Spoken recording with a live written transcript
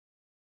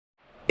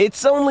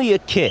It's only a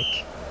kick,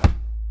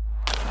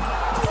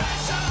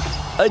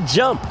 a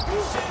jump,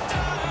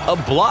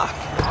 a block.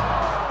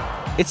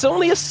 It's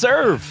only a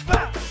serve.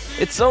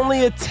 It's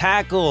only a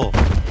tackle,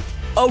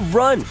 a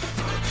run.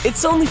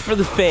 It's only for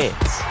the fans.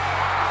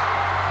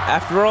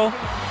 After all,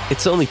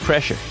 it's only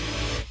pressure.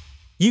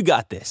 You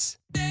got this.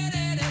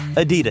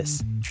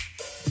 Adidas.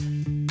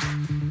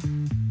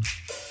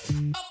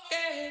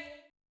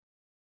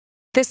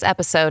 This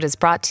episode is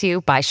brought to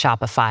you by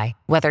Shopify.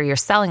 Whether you're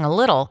selling a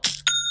little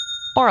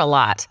or a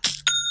lot,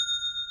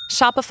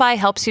 Shopify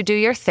helps you do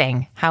your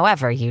thing,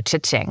 however you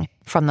cha-ching.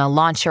 From the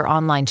launch your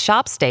online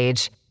shop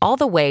stage, all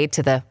the way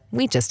to the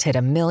we just hit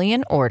 1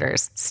 million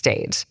orders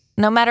stage.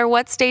 No matter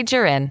what stage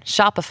you're in,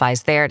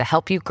 Shopify's there to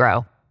help you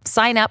grow.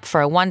 Sign up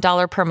for a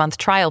 $1 per month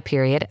trial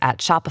period at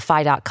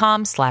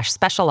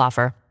shopify.com/special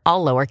offer,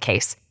 all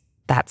lowercase.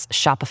 That's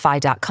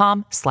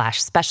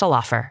shopify.com/special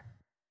offer.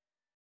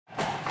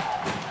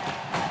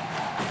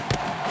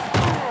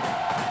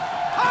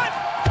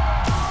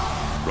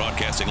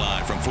 Broadcasting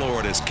live from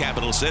Florida's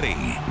capital city,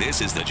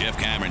 this is the Jeff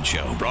Cameron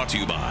Show, brought to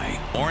you by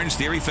Orange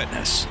Theory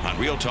Fitness on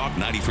Real Talk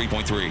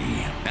 93.3.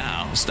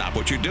 Now, stop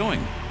what you're doing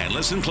and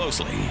listen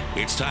closely.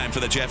 It's time for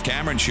the Jeff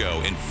Cameron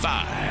Show in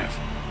 5,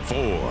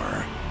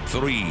 4,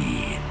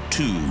 3,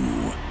 2,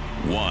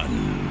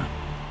 1.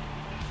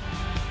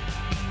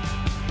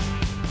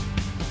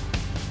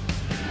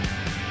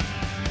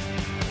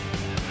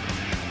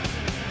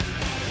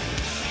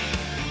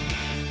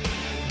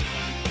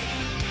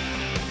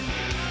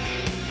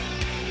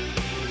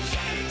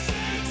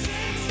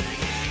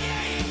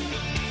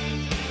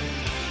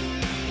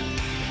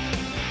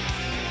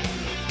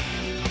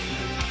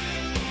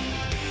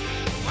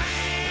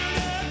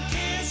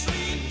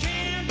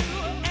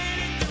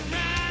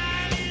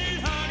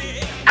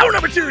 Hour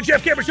number 2,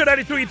 Jeff Cameron Show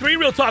 93.3,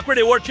 Real Talk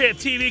Radio, War Chant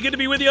TV. Good to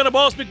be with you on a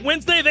Ball Speak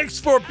Wednesday. Thanks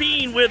for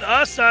being with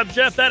us. I'm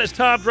Jeff. That is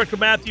Tom, Director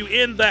Matthew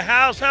in the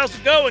house. How's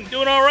it going?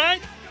 Doing all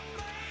right?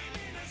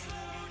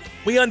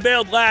 We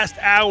unveiled last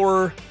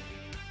hour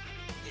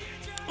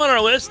on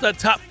our list, a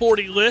top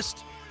 40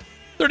 list,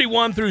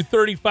 31 through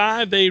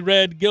 35. They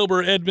read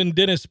Gilbert, Edmund,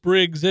 Dennis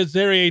Briggs,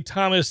 Azaria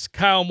Thomas,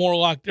 Kyle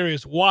Morlock,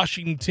 Darius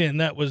Washington.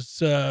 That was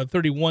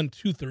 31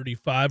 to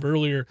 35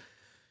 earlier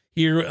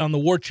here on the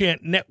War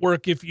Chant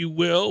Network, if you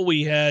will.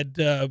 We had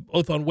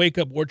both on Wake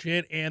Up War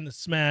Chant and the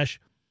Smash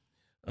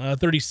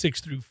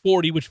 36 through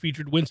 40, which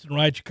featured Winston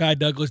Wright, Ja'Kai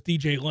Douglas,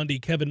 DJ Lundy,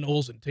 Kevin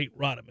Knowles, and Tate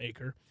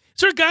Rodemaker. Is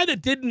there a guy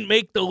that didn't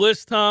make the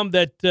list, Tom,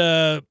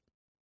 that,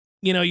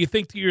 you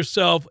think to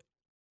yourself,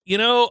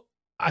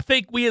 I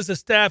think we as a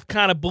staff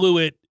kind of blew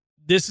it.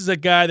 This is a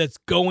guy that's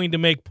going to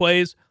make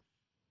plays?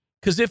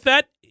 Because if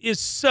that is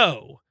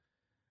so,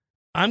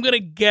 I'm going to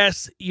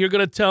guess you're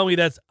going to tell me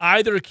that's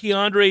either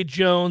Keandre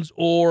Jones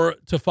or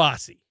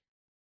Tafasi.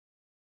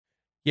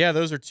 Yeah,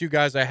 those are two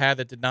guys I had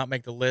that did not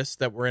make the list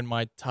that were in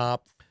my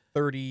top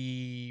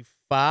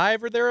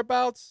 35 or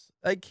thereabouts.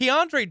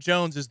 Keandre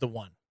Jones is the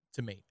one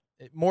to me,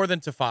 more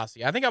than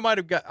Tafasi. I think I might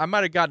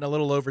have gotten a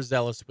little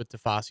overzealous with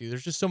Tafasi.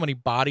 There's just so many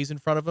bodies in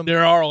front of him.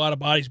 There are a lot of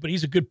bodies, but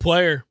he's a good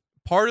player.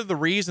 Part of the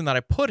reason that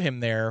I put him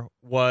there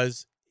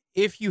was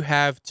if you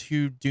have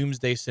two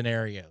doomsday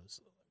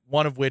scenarios,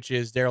 one of which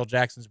is Darrell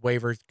Jackson's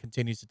waiver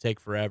continues to take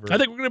forever. I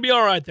think we're going to be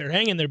all right there.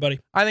 Hang in there, buddy.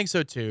 I think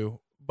so, too.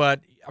 But,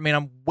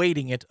 I'm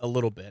waiting it a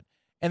little bit.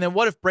 And then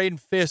what if Braden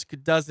Fisk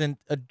doesn't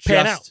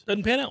adjust?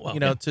 Doesn't pan out well.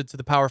 To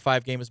the Power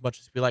 5 game as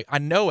much as we like. I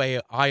know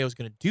Ayo's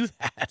going to do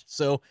that,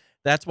 so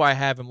that's why I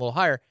have him a little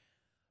higher.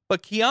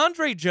 But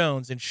Keandre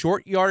Jones in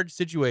short yardage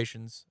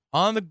situations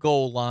on the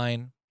goal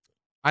line,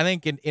 I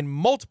think in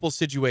multiple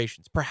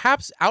situations,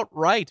 perhaps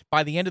outright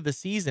by the end of the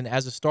season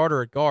as a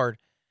starter at guard,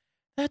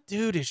 that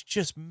dude is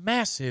just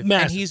massive.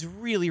 And he's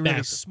really,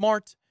 really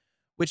smart,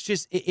 which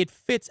just it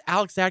fits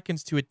Alex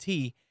Atkins to a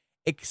T,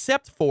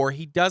 except for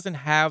he doesn't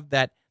have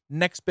that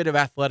next bit of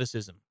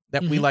athleticism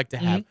that we like to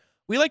have.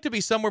 We like to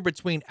be somewhere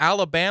between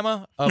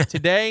Alabama of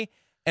today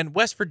and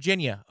West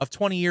Virginia of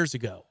 20 years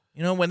ago.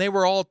 When they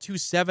were all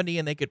 270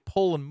 and they could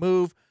pull and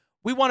move.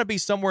 We want to be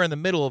somewhere in the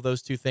middle of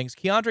those two things.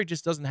 Keandre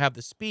just doesn't have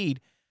the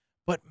speed.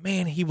 But,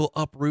 man, he will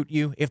uproot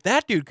you. If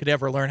that dude could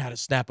ever learn how to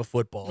snap a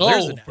football.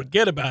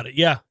 Forget about it.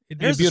 Yeah. It'd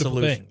be a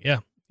beautiful thing. Yeah.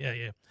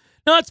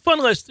 No, it's a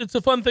fun list. It's a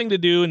fun thing to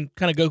do and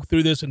kind of go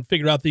through this and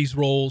figure out these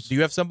roles. Do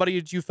you have somebody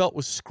that you felt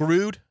was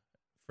screwed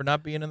for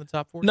not being in the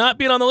top 40? Not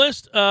being on the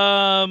list?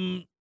 I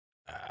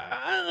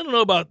don't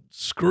know about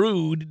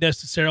screwed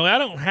necessarily. I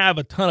don't have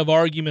a ton of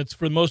arguments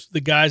for most of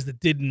the guys that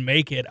didn't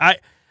make it. I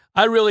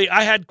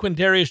had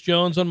Quintarius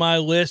Jones on my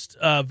list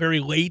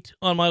very late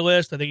on my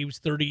list. I think he was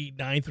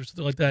 39th or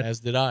something like that. As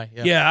did I.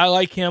 Yeah, I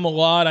like him a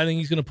lot. I think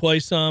he's going to play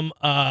some.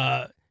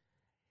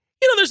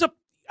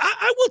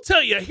 I will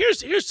tell you,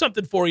 here's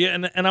something for you,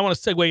 and I want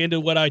to segue into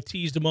what I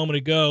teased a moment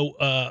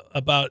ago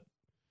about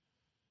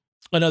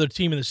another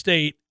team in the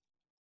state.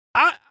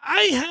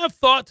 I have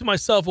thought to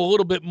myself a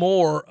little bit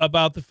more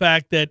about the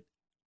fact that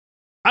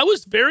I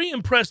was very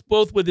impressed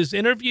both with his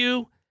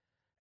interview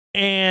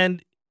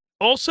and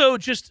also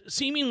just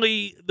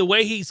seemingly the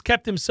way he's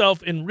kept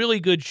himself in really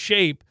good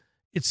shape.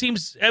 It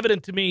seems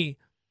evident to me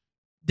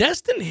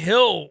Destin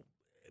Hill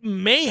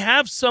may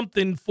have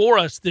something for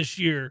us this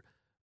year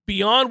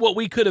beyond what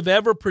we could have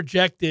ever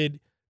projected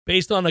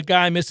based on a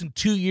guy missing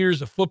 2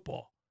 years of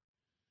football.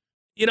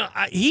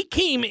 He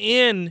came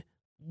in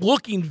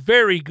looking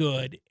very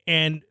good,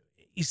 and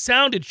he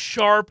sounded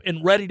sharp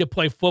and ready to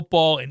play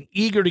football and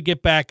eager to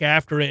get back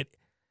after it.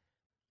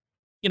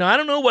 I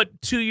don't know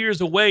what 2 years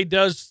away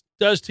does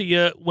to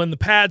you when the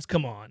pads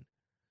come on.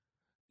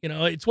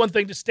 It's one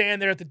thing to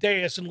stand there at the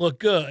dais and look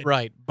good.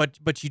 Right,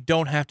 but you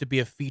don't have to be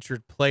a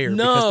featured player No,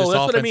 because this that's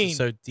offense what I mean. is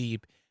so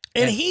deep.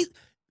 And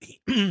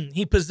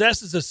he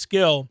possesses a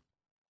skill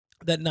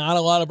that not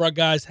a lot of our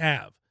guys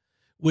have,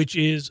 which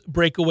is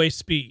breakaway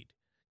speed,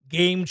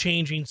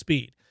 game-changing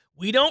speed.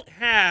 We don't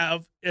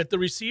have, at the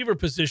receiver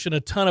position, a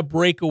ton of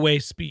breakaway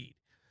speed.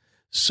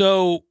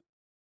 So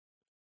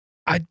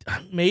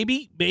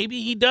maybe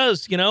he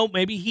does,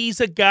 maybe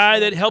he's a guy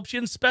that helps you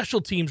in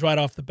special teams right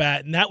off the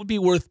bat, and that would be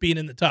worth being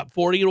in the top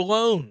 40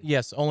 alone.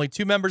 Yes, only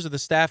 2 members of the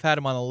staff had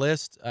him on the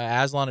list,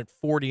 Aslan at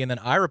 40, and then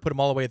Ira put him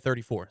all the way at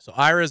 34. So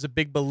Ira is a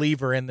big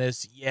believer in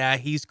this. Yeah,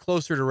 he's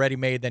closer to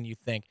ready-made than you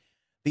think.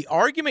 The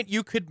argument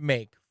you could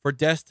make for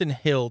Destin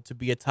Hill to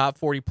be a top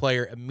 40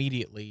 player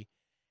immediately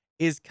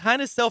is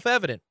kind of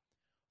self-evident.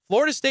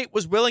 Florida State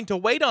was willing to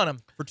wait on him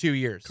for 2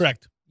 years.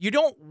 Correct. You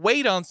don't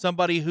wait on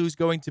somebody who's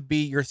going to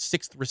be your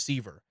 6th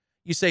receiver.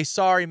 You say,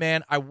 sorry,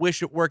 man, I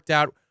wish it worked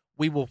out.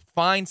 We will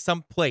find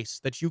some place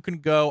that you can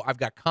go. I've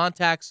got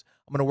contacts.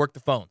 I'm going to work the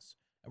phones,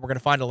 and we're going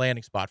to find a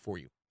landing spot for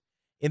you.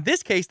 In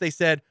this case, they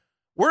said,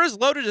 we're as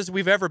loaded as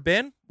we've ever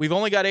been. We've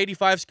only got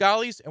 85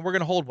 schollies, and we're going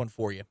to hold one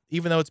for you,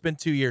 even though it's been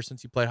 2 years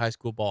since you played high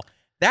school ball.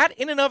 That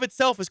in and of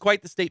itself is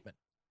quite the statement.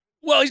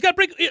 Well, he's got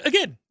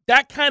again,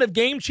 that kind of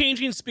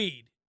game-changing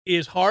speed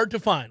is hard to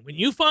find. When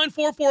you find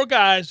 4.4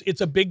 guys,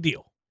 it's a big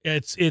deal.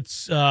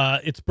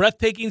 It's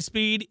breathtaking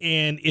speed,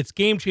 and it's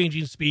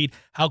game-changing speed.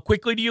 How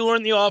quickly do you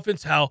learn the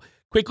offense? How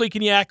quickly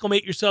can you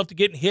acclimate yourself to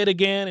getting hit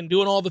again and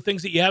doing all the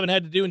things that you haven't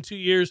had to do in 2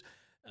 years?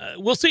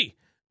 We'll see.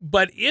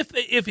 But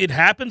if it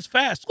happens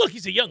fast, look,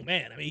 he's a young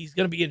man. I mean, he's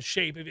going to be in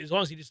shape as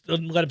long as he just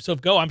doesn't let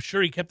himself go. I'm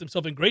sure he kept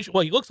himself in great shape.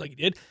 Well, he looks like he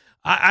did.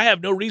 I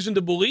have no reason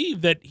to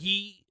believe that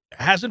he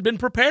hasn't been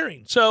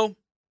preparing. So,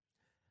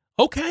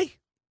 okay,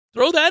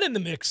 throw that in the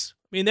mix.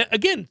 I mean,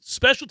 again,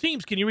 special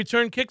teams. Can you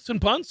return kicks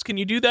and punts? Can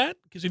you do that?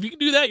 Because if you can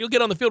do that, you'll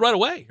get on the field right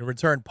away. You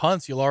return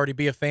punts, you'll already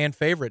be a fan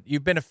favorite.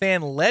 You've been a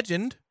fan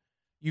legend.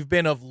 You've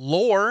been of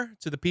lore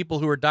to the people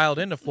who are dialed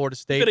into Florida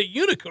State. You've been a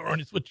unicorn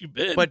is what you've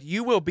been. But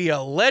you will be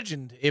a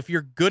legend if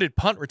you're good at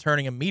punt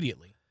returning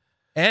immediately.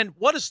 And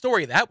what a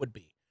story that would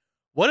be.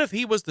 What if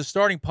he was the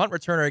starting punt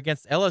returner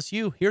against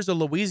LSU? Here's a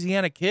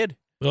Louisiana kid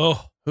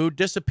who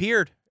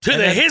disappeared. To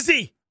the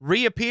hizzy.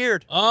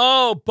 Reappeared.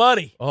 Oh,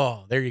 buddy.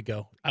 Oh, there you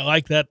go. I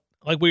like that.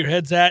 I like where your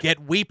head's at. Get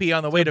weepy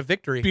on the way to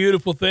victory.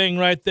 Beautiful thing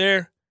right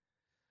there.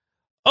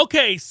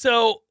 Okay,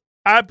 so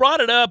I brought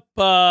it up.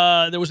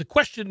 There was a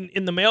question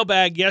in the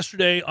mailbag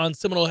yesterday on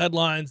Seminole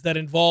Headlines that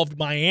involved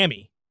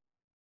Miami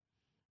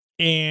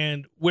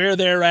and where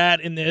they're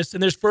at in this.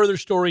 And there's further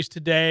stories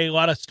today, a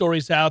lot of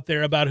stories out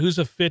there about who's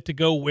a fit to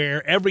go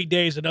where. Every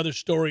day is another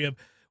story of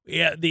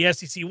the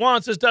SEC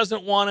wants us,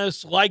 doesn't want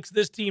us, likes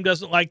this team,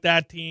 doesn't like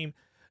that team.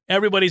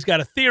 Everybody's got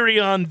a theory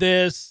on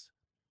this.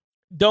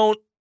 Don't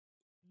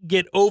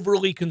get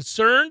overly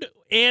concerned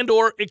and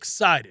or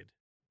excited,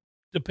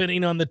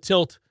 depending on the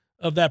tilt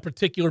of that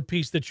particular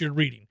piece that you're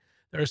reading.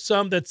 There are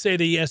some that say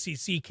the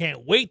SEC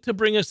can't wait to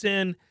bring us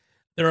in.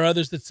 There are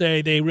others that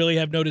say they really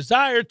have no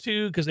desire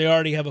to because they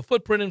already have a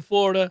footprint in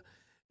Florida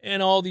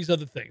and all these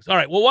other things. All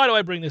right, well, why do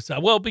I bring this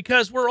up? Well,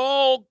 because we're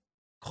all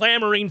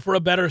clamoring for a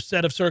better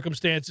set of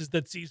circumstances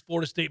that sees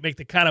Florida State make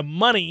the kind of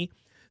money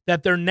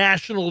that their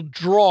national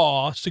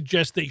draw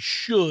suggests they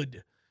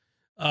should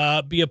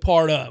be a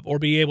part of or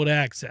be able to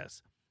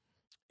access.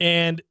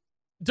 And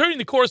during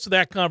the course of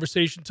that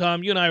conversation,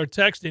 Tom, you and I were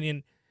texting,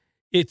 and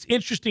it's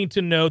interesting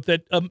to note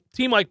that a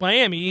team like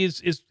Miami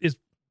is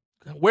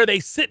where they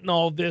sit in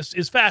all of this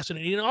is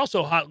fascinating and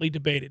also hotly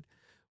debated.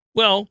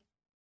 Well,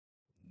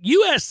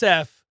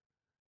 USF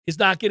is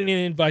not getting an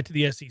invite to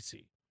the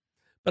SEC.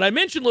 But I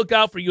mentioned look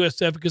out for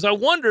USF because I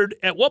wondered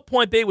at what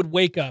point they would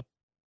wake up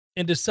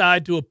and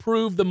decide to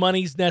approve the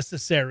monies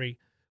necessary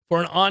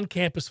for an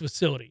on-campus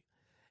facility.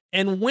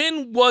 And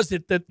when was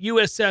it that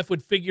USF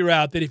would figure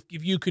out that if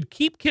you could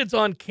keep kids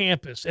on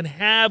campus and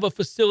have a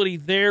facility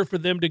there for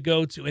them to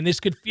go to, and this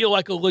could feel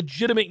like a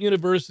legitimate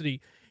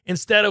university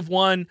instead of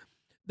one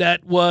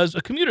that was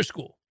a commuter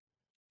school?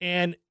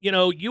 And,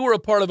 you were a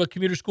part of a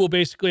commuter school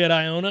basically at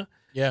Iona.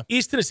 Yeah.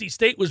 East Tennessee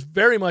State was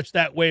very much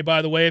that way,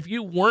 by the way. If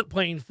you weren't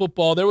playing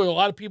football, there were a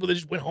lot of people that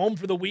just went home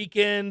for the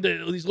weekend,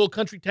 these little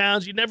country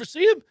towns. You'd never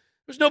see them.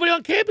 There's nobody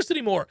on campus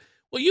anymore.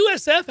 Well,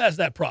 USF has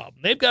that problem.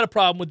 They've got a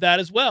problem with that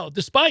as well,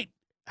 despite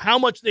how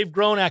much they've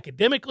grown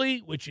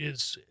academically, which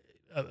is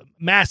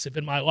massive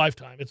in my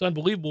lifetime. It's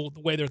unbelievable the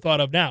way they're thought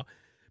of now.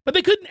 But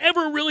they couldn't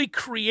ever really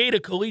create a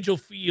collegial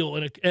feel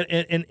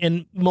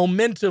and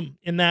momentum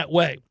in that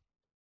way.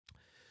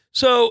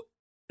 So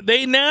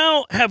they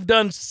now have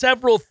done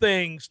several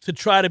things to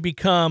try to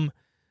become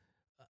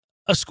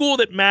a school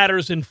that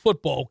matters in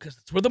football because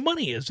that's where the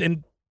money is.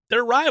 And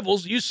their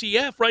rivals,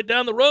 UCF, right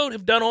down the road,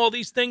 have done all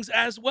these things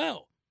as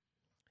well.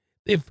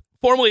 They've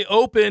formally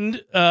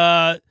opened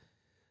a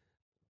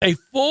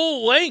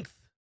full-length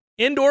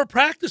indoor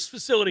practice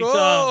facility, Tom.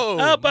 Oh,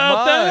 How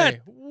about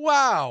that?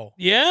 Wow.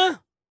 Yeah.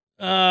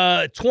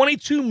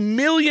 $22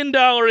 million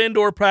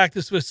indoor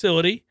practice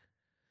facility,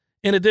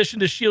 in addition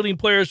to shielding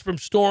players from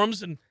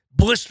storms and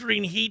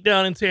blistering heat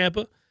down in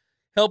Tampa.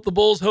 Helped the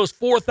Bulls host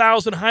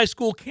 4,000 high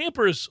school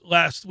campers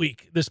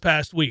this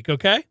past week,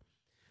 okay?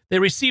 They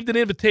received an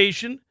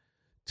invitation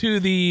to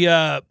the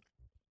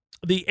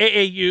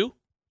AAU,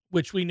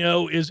 which we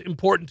know is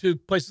important to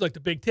places like the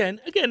Big Ten.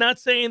 Again, not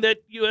saying that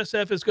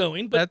USF is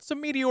going, but that's a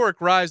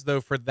meteoric rise,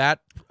 though, for that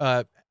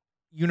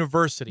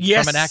university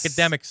yes. from an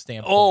academic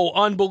standpoint. Oh,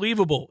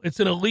 unbelievable. It's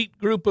an elite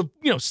group of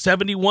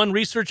 71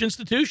 research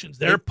institutions.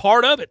 They're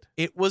part of it.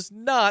 It was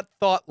not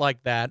thought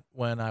like that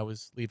when I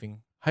was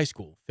leaving high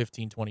school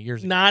 15, 20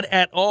 years ago. Not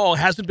at all. It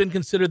hasn't been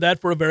considered that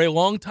for a very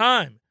long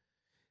time.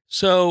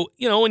 So,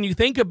 when you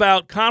think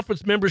about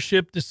conference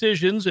membership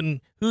decisions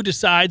and who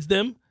decides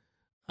them,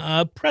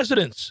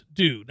 presidents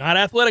do, not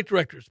athletic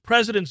directors.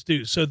 Presidents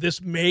do. So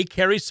this may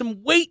carry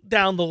some weight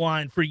down the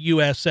line for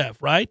USF,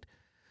 right?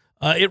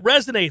 It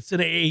resonates in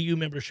AAU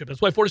membership.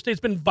 That's why Florida State's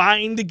been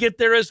vying to get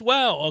there as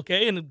well,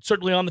 okay? And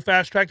certainly on the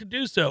fast track to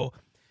do so.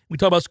 We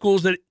talk about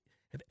schools that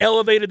have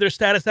elevated their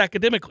status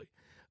academically.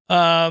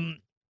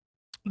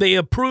 They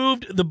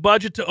approved the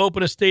budget to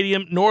open a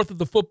stadium north of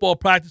the football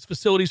practice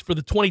facilities for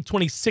the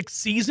 2026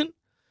 season.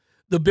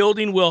 The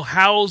building will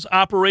house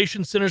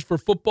operation centers for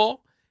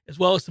football, as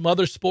well as some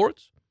other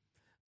sports.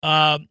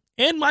 And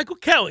Michael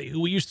Kelly, who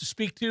we used to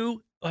speak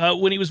to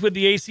when he was with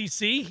the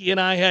ACC. He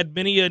and I had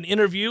many an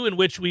interview in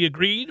which we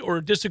agreed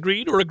or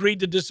disagreed or agreed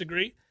to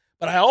disagree.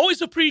 But I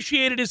always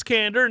appreciated his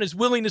candor and his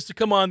willingness to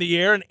come on the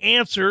air and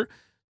answer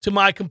to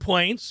my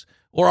complaints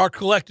or our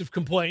collective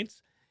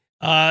complaints,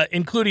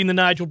 including the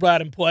Nigel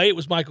Bradham play. It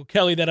was Michael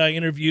Kelly that I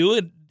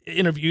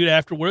interviewed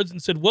afterwards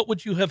and said, what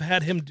would you have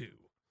had him do?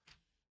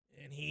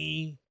 And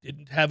he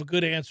didn't have a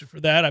good answer for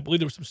that. I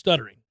believe there was some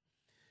stuttering.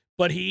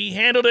 But he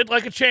handled it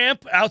like a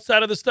champ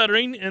outside of the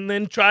stuttering and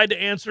then tried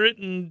to answer it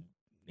and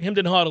hemmed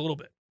and hawed a little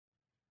bit.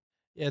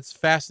 Yeah, it's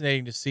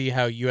fascinating to see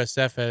how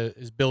USF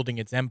is building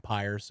its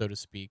empire, so to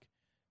speak.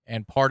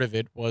 And part of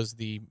it was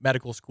the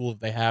medical school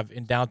that they have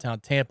in downtown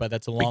Tampa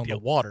that's along the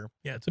water.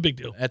 Yeah, it's a big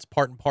deal. That's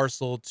part and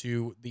parcel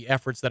to the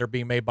efforts that are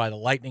being made by the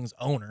Lightning's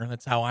owner.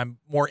 That's how I'm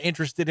more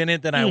interested in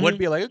it than I would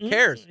be. Like, who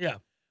cares? Yeah.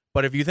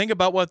 But if you think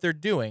about what they're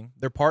doing,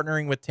 they're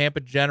partnering with Tampa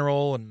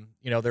General, and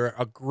there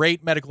are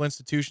great medical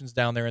institutions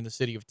down there in the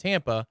city of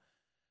Tampa.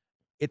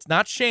 It's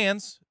not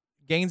Shands,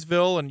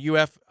 Gainesville, and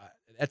UF.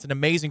 That's an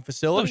amazing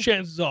facility. Oh,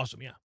 Shands is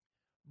awesome, yeah.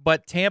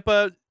 But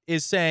Tampa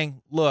is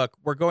saying, look,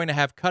 we're going to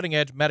have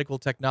cutting-edge medical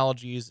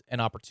technologies and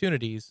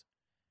opportunities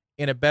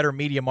in a better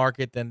media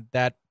market than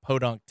that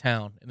podunk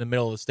town in the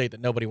middle of the state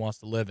that nobody wants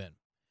to live in.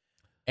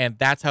 And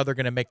that's how they're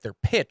going to make their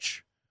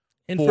pitch.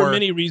 And for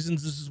many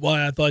reasons, this is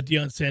why I thought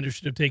Deion Sanders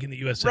should have taken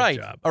the USF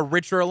job. A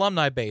richer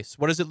alumni base.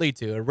 What does it lead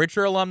to? A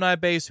richer alumni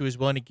base who is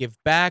willing to give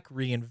back,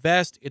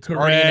 reinvest. It's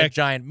already in a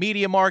giant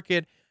media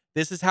market.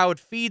 This is how it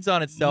feeds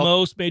on itself.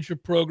 Most major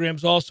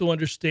programs also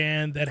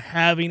understand that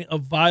having a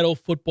vital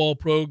football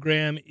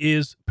program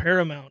is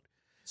paramount.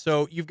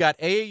 So you've got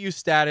AAU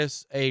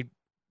status, a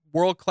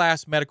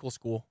world-class medical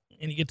school.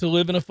 And you get to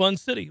live in a fun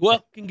city. Well,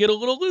 it can get a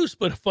little loose,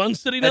 but a fun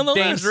city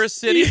nonetheless. A dangerous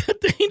city.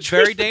 Yeah,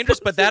 very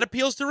dangerous, but that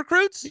appeals to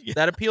recruits. Yeah.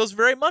 That appeals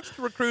very much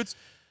to recruits.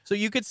 So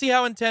you could see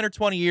how in 10 or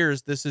 20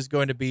 years this is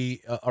going to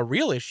be a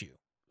real issue.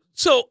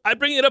 So I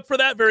bring it up for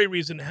that very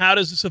reason. How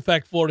does this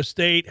affect Florida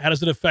State? How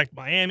does it affect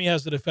Miami? How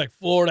does it affect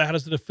Florida? How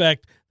does it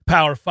affect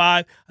Power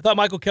 5? I thought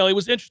Michael Kelly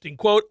was interesting.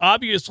 Quote,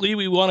 obviously,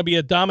 we want to be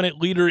a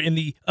dominant leader in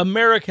the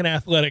American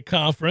Athletic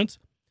Conference.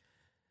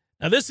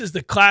 Now, this is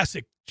the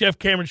classic Jeff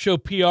Cameron Show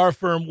PR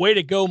firm, way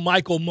to go,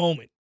 Michael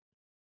moment.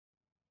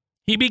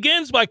 He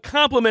begins by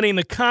complimenting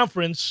the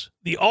conference,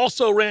 the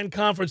also-ran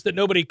conference that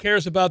nobody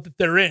cares about that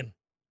they're in,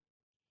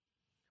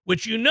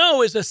 which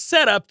is a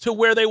setup to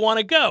where they want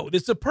to go.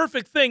 It's a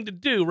perfect thing to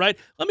do, right?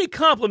 Let me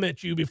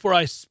compliment you before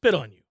I spit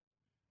on you.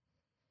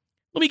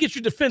 Let me get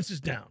your defenses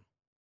down.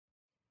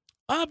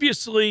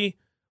 Obviously,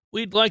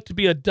 we'd like to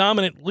be a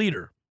dominant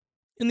leader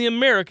in the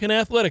American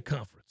Athletic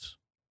Conference.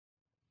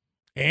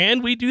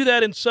 And we do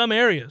that in some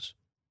areas.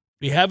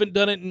 We haven't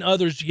done it in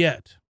others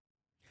yet.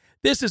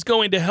 This is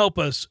going to help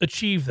us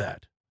achieve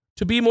that,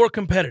 to be more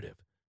competitive,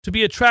 to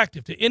be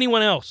attractive to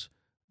anyone else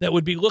that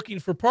would be looking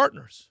for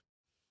partners.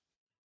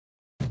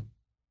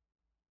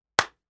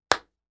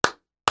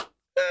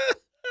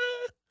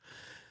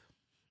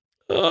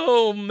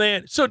 Oh,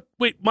 man. So,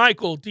 wait,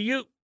 Michael, do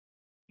you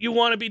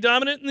want to be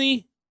dominant in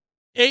the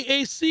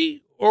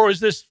AAC? Or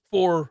is this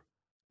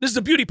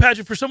a beauty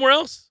pageant for somewhere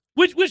else?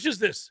 Which is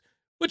this?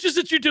 Which is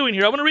it you're doing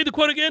here? I want to read the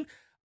quote again.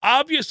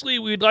 Obviously,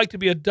 we'd like to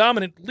be a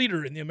dominant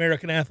leader in the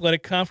American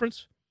Athletic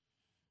Conference.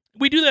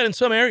 We do that in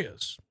some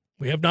areas.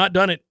 We have not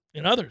done it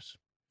in others.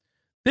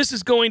 This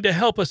is going to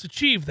help us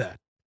achieve that,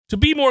 to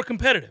be more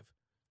competitive,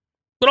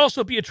 but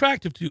also be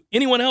attractive to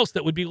anyone else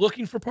that would be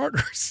looking for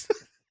partners.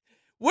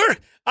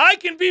 I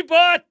can be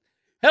bought.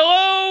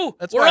 Hello,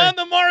 we're on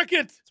the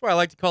market. That's why I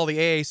like to call the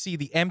AAC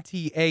the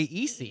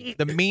MTAEC,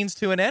 the Means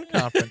to an End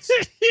Conference.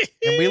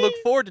 And we look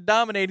forward to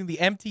dominating the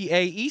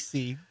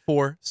MTAEC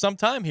for some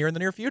time here in the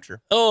near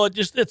future. Oh,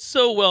 it's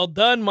so well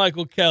done,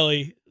 Michael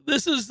Kelly.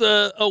 This is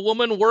a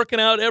woman working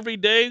out every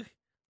day,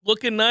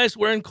 looking nice,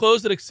 wearing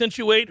clothes that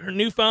accentuate her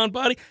newfound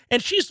body,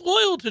 and she's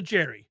loyal to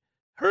Jerry.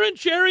 Her and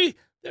Jerry,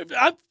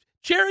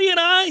 Jerry and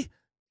I,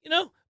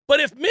 but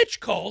if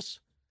Mitch calls,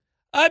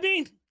 I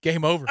mean,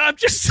 game over. I'm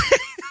just saying.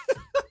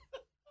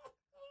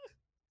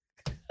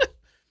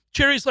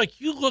 Jerry's like,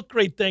 you look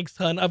great, thanks,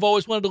 hon. I've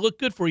always wanted to look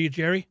good for you,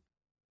 Jerry.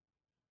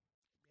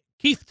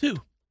 Keith, too.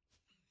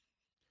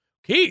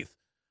 Keith?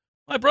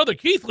 My brother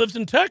Keith lives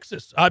in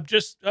Texas. I'm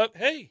just,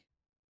 hey.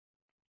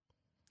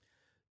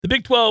 The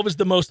Big 12 is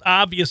the most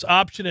obvious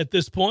option at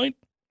this point.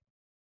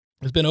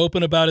 It's been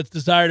open about its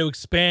desire to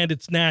expand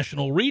its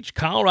national reach.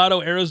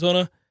 Colorado,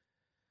 Arizona,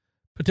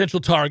 potential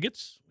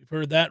targets. We've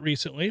heard that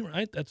recently,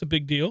 right? That's a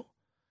big deal.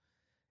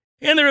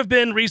 And there have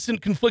been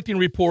recent conflicting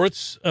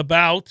reports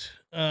about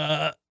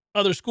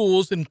other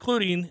schools,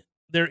 including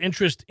their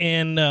interest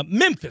in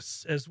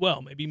Memphis as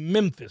well. Maybe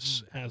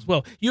Memphis as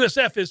well.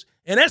 USF is,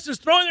 in essence,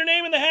 throwing their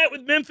name in the hat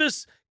with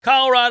Memphis,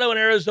 Colorado, and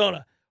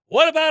Arizona.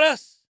 What about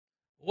us?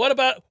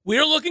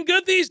 We're looking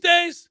good these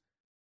days.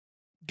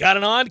 Got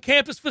an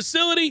on-campus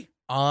facility.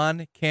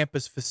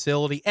 On-campus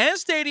facility and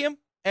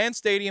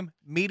stadium.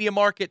 Media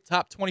market,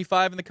 top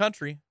 25 in the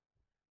country.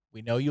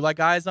 We know you like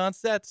eyes on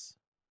sets.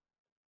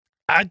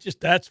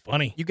 That's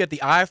funny. You get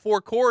the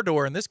I-4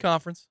 corridor in this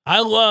conference.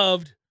 I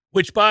loved,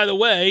 which, by the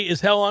way,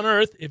 is hell on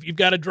earth if you've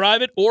got to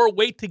drive it or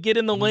wait to get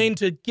in the lane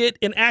to get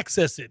and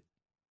access it.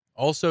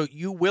 Also,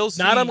 you will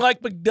see. Not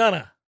unlike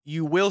McDonough.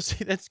 You will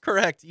see, that's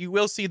correct. You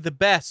will see the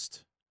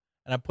best,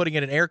 and I'm putting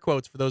it in air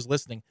quotes for those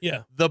listening.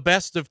 Yeah. The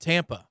best of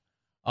Tampa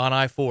on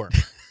I-4.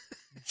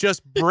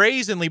 Just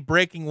brazenly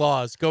breaking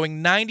laws,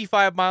 going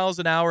 95 miles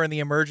an hour in the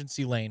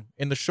emergency lane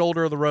in the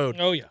shoulder of the road.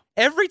 Oh, yeah.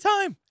 Every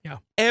time. Yeah.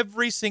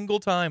 Every single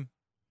time.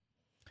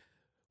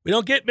 We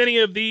don't get many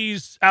of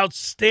these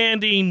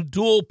outstanding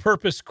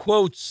dual-purpose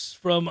quotes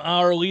from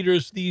our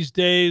leaders these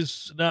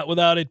days, not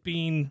without it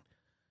being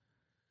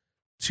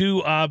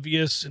too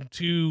obvious and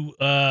too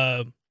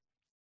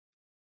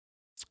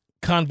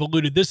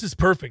convoluted. This is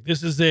perfect.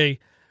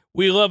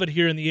 We love it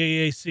here in the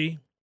AAC.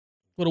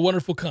 What a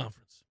wonderful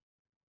conference.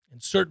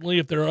 And certainly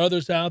if there are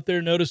others out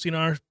there noticing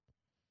our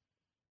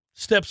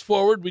steps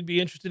forward, we'd be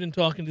interested in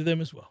talking to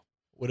them as well.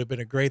 Would have been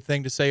a great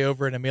thing to say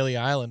over in Amelia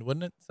Island,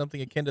 wouldn't it?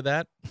 Something akin to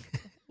that.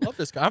 Love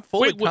this guy. I'm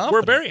fully confident.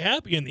 We're very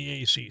happy in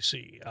the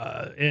ACC.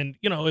 And,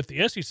 if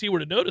the SEC were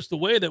to notice the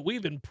way that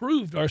we've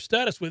improved our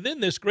status within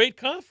this great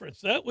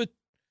conference, that would...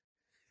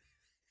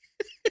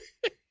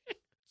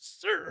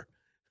 Sir.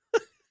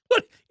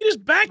 You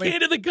just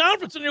backhanded the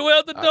conference on your way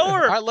out the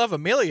door. I love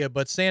Amelia,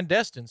 but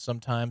Sandestin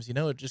sometimes,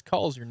 it just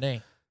calls your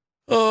name.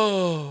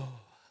 Oh.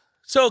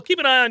 So keep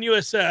an eye on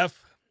USF.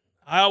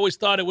 I always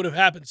thought it would have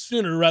happened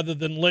sooner rather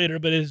than later,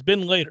 but it has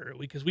been later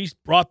because we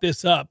brought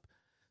this up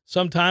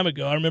some time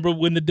ago. I remember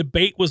when the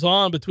debate was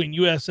on between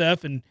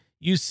USF and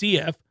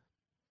UCF.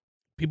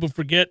 People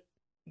forget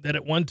that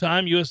at one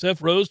time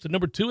USF rose to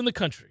number 2 in the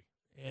country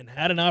and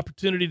had an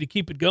opportunity to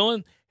keep it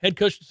going. Head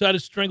coach decided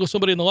to strangle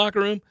somebody in the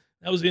locker room.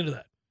 That was the end of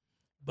that.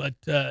 But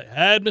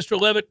had Mr.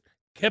 Leavitt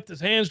kept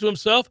his hands to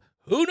himself,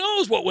 who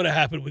knows what would have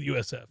happened with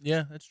USF.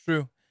 Yeah, that's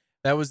true.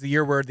 That was the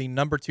year where the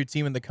number 2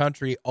 team in the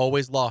country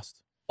always lost.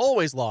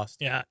 Always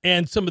lost. Yeah,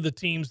 and some of the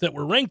teams that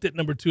were ranked at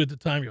number 2 at the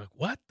time, you're like,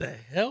 what the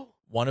hell?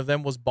 One of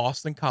them was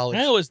Boston College.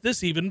 How is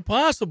this even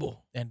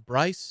possible? And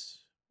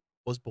Bryce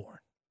was born.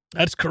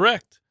 That's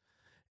correct.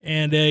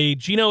 And a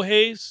Geno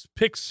Hayes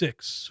pick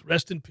 6.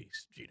 Rest in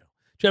peace, Geno.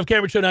 Jeff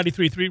Cameron Show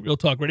 93.3, Real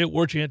Talk Radio,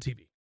 War Chant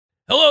TV.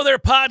 Hello there,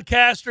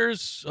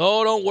 podcasters.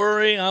 Oh, don't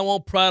worry. I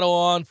won't prattle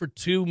on for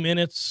 2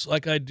 minutes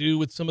like I do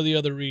with some of the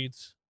other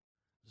reads.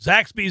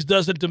 Zaxby's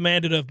doesn't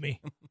demand it of me.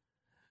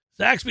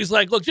 Zaxby's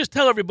like, look, just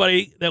tell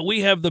everybody that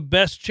we have the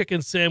best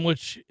chicken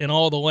sandwich in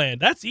all the land.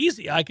 That's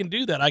easy. I can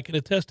do that. I can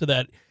attest to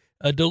that.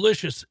 A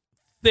delicious,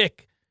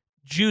 thick,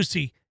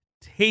 juicy,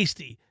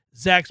 tasty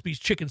Zaxby's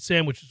chicken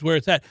sandwich is where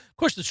it's at. Of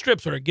course, the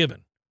strips are a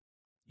given.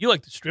 You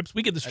like the strips.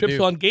 We get the strips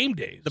on game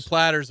days. The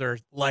platters are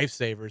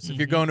lifesavers. If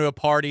you're going to a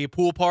party,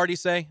 pool party,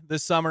 say,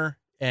 this summer,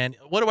 and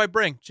what do I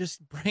bring?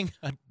 Just bring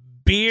a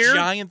beer,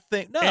 giant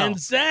thing. No. And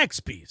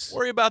Zaxby's.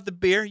 Worry about the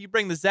beer. You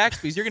bring the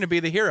Zaxby's, you're going to be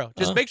the hero.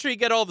 Just make sure you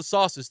get all the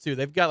sauces, too.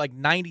 They've got like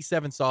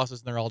 97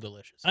 sauces, and they're all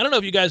delicious. I don't know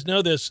if you guys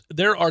know this.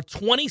 There are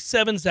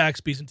 27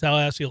 Zaxby's in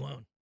Tallahassee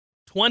alone.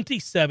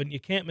 27.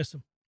 You can't miss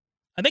them.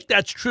 I think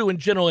that's true in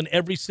general in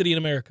every city in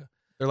America.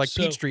 They're like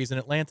peach trees in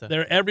Atlanta.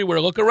 They're everywhere.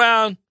 Look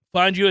around.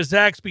 Find you a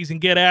Zaxby's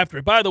and get after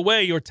it. By the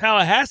way, your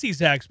Tallahassee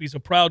Zaxby's a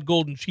proud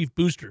Golden Chief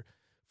booster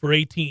for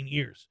 18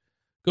 years.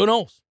 Go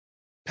Noles.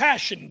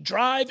 Passion,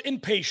 drive,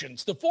 and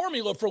patience. The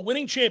formula for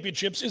winning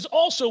championships is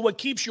also what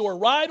keeps your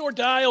ride or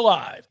die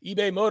alive.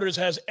 eBay Motors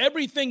has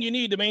everything you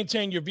need to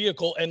maintain your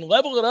vehicle and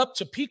level it up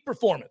to peak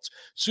performance.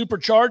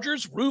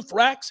 Superchargers, roof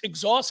racks,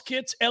 exhaust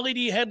kits, LED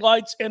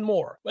headlights, and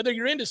more. Whether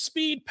you're into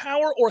speed,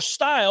 power, or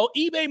style,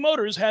 eBay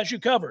Motors has you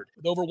covered.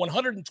 With over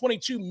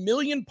 122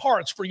 million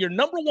parts for your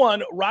number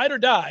one ride or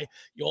die,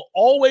 you'll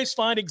always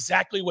find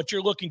exactly what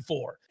you're looking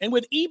for. And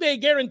with eBay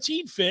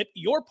Guaranteed Fit,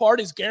 your part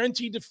is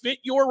guaranteed to fit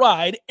your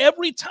ride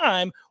every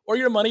time or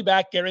your money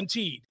back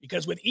guaranteed.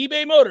 Because with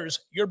eBay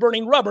Motors, you're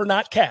burning rubber,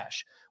 not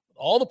cash. With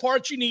all the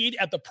parts you need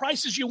at the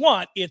prices you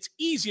want, it's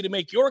easy to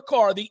make your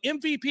car the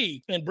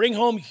MVP and bring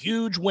home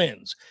huge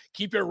wins.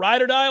 Keep your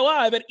ride or die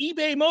alive at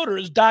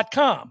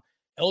ebaymotors.com.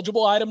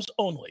 Eligible items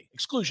only.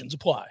 Exclusions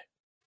apply.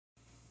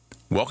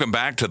 Welcome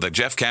back to the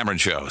Jeff Cameron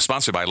Show,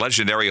 sponsored by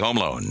Legendary Home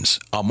Loans,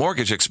 a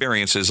mortgage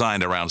experience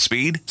designed around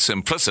speed,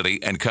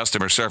 simplicity, and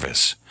customer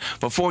service.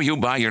 Before you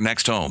buy your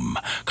next home,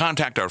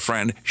 contact our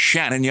friend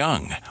Shannon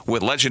Young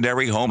with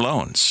Legendary Home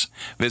Loans.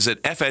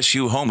 Visit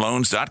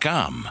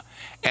FSUHomeLoans.com.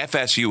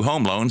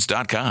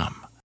 FSUHomeLoans.com.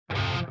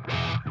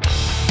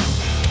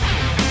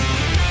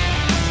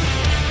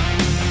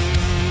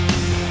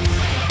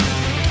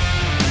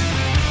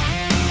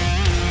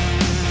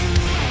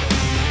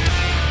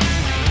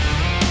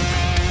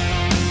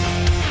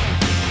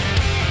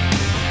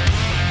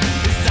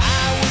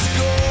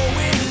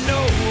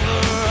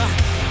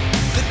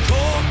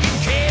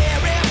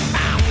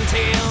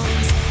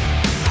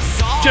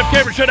 Jeff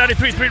Cameron Show,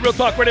 93.3 Real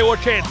Talk Radio, War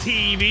Chant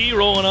TV,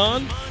 rolling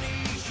on.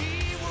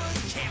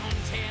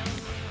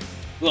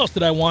 Who else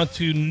did I want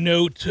to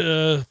note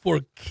for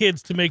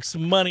kids to make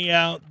some money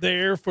out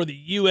there for the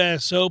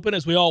U.S. Open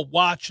as we all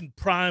watch in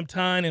prime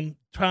time and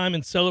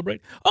celebrate?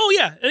 Oh,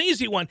 yeah, an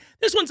easy one.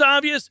 This one's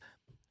obvious,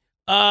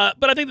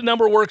 but I think the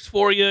number works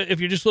for you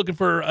if you're just looking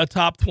for a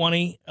top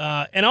 20,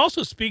 and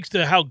also speaks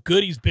to how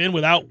good he's been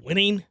without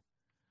winning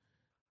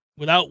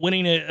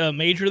a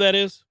major, that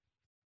is.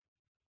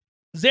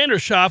 Xander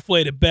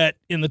Schauffele to bet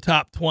in the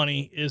top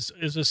 20 is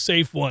a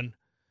safe one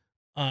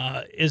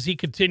as he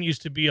continues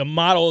to be a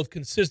model of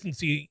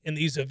consistency in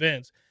these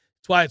events.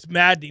 That's why it's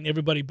maddening.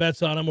 Everybody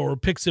bets on him or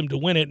picks him to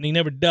win it, and he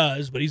never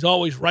does, but he's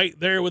always right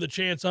there with a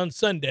chance on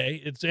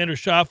Sunday. It's Xander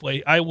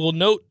Schauffele. I will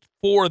note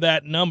for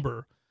that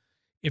number,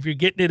 if you're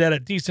getting it at a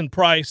decent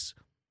price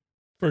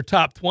for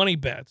top 20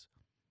 bets,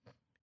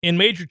 in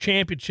major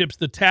championships,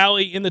 the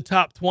tally in the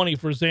top 20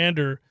 for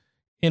Xander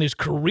in his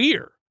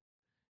career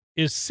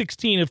is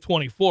 16 of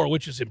 24,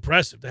 which is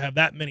impressive to have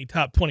that many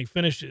top 20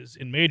 finishes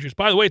in majors.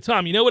 By the way,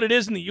 Tom, you know what it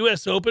is in the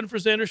U.S. Open for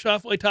Xander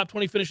Schauffele? Top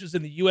 20 finishes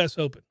in the U.S.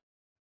 Open.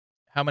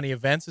 How many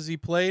events has he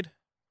played?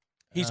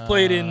 He's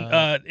played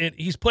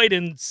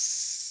in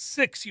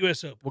 6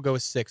 U.S. Open. We'll go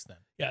with 6 then.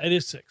 Yeah, it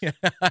is 6.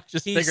 I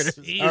just figured it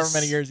was however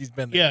many years he's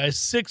been there. Yeah, it's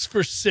 6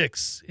 for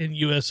 6 in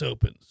U.S.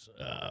 Opens.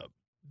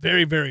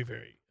 Very, very,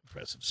 very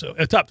impressive. So,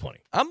 top 20.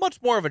 I'm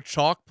much more of a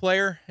chalk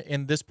player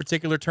in this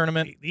particular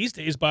tournament. These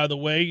days, by the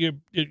way, your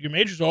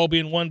majors are all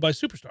being won by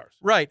superstars.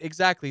 Right,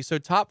 exactly. So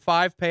top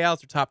 5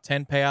 payouts or top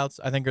 10 payouts,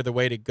 I think, are the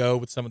way to go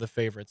with some of the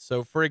favorites.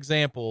 So, for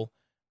example,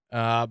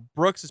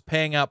 Brooks is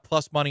paying out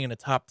plus money in the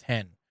top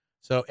 10.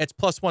 So it's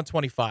plus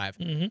 125.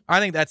 Mm-hmm.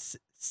 I think that's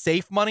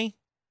safe money.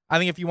 I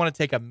think if you want to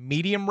take a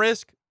medium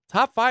risk,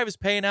 top 5 is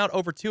paying out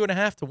over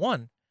 2.5 to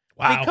 1.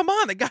 Wow. I mean, come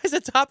on. The guy's a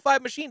top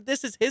 5 machine.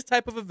 This is his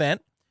type of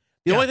event.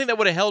 The only thing that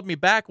would have held me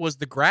back was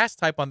the grass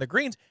type on the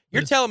greens.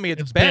 You're telling me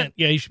it's bent.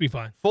 Yeah, he should be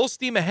fine. Full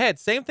steam ahead.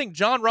 Same thing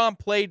John Rahm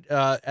played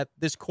at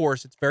this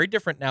course. It's very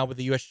different now with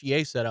the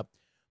USGA setup.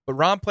 But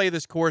Rahm played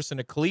this course in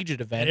a collegiate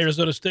event. At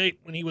Arizona State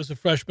when he was a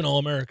freshman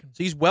All-American.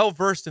 So he's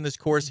well-versed in this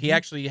course. Mm-hmm. He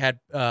actually had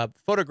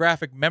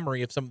photographic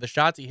memory of some of the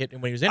shots he hit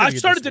when he was interviewed. I've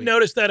started to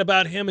notice that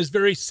about him is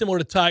very similar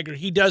to Tiger.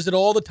 He does it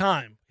all the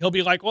time. He'll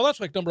be like, well, that's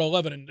like number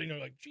 11. And you're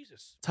like,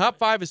 Jesus. Top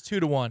 5 is 2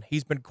 to 1.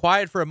 He's been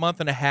quiet for a month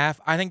and a half.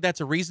 I think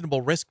that's a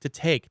reasonable risk to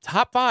take.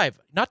 Top 5,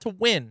 not to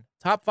win.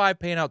 Top 5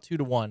 paying out 2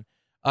 to 1.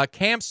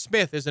 Cam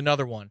Smith is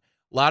another one.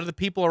 A lot of the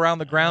people around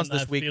the grounds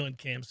this week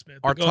Cam Smith,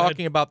 are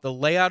talking about the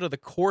layout of the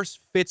course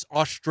fits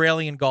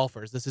Australian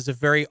golfers. This is a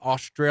very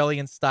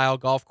Australian-style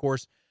golf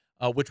course,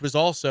 which was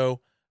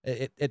also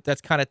that's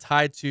kind of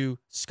tied to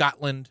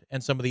Scotland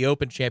and some of the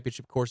Open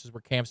Championship courses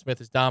where Cam Smith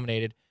has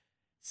dominated.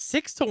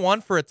 6 to 1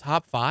 for a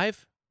top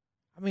 5.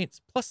 I mean, it's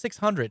plus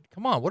 600.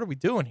 Come on, what are we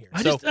doing here?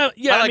 I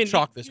like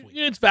chalk this week.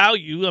 It's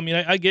value. I mean,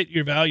 I get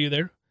your value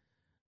there.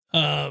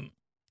 I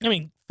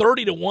mean,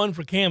 30 to 1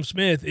 for Cam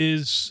Smith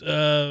is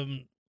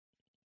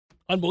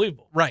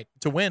unbelievable. Right,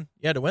 to win.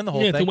 Yeah, to win the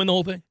whole thing. Yeah, to win the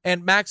whole thing.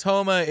 And Max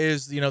Homa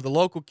is, the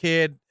local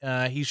kid.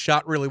 He's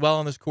shot really well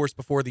on this course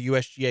before the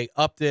USGA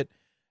upped it.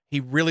 He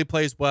really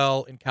plays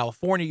well in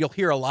California. You'll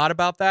hear a lot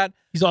about that.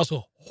 He's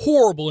also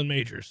horrible in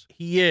majors.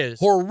 He is.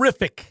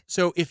 Horrific.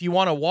 So if you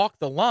want to walk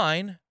the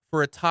line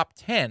for a top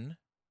 10,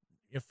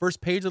 your first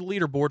page of the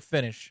leaderboard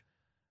finish,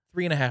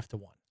 3.5 to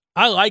 1.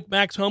 I like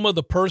Max Homa,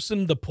 the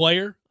person, the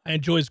player. I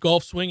enjoy his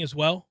golf swing as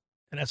well.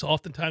 And that's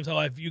oftentimes how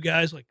I view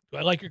guys. Like, do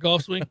I like your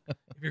golf swing?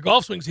 If If your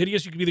golf swing's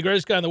hideous, you can be the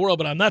greatest guy in the world,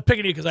 but I'm not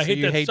picking you because I hate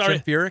you that. Hate Sorry.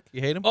 Jim Furyk?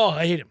 You hate him? Oh,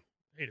 I hate him.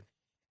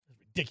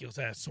 Ridiculous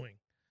ass swing.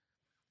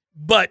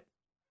 But,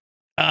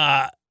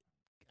 I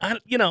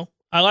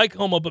like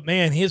Homa, but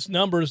man, his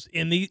numbers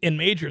in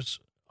majors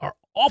are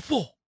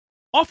awful.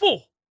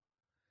 Awful.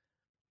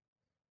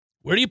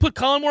 Where do you put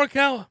Colin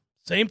Morikawa?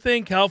 Same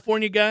thing,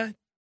 California guy.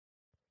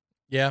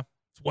 Yeah.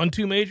 It's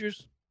 1-2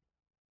 majors.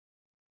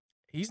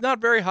 He's not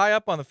very high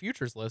up on the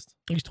futures list.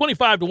 He's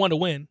 25-1 to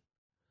win.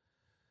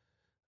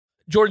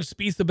 Jordan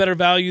Spieth's the better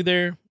value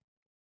there.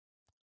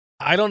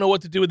 I don't know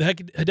what to do with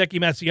Hideki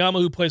Matsuyama,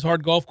 who plays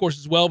hard golf course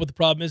as well, but the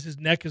problem is his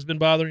neck has been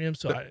bothering him.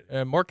 So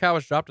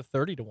Morikawa's dropped to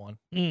 30-1.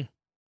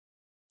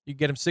 You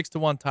get him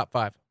 6-1, top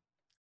 5.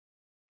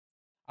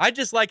 I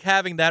just like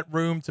having that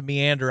room to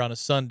meander on a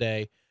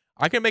Sunday.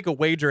 I can make a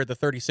wager at the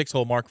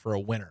 36-hole mark for a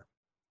winner,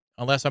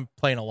 unless I'm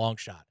playing a long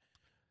shot.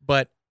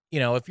 But,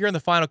 if you're in the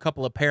final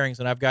couple of pairings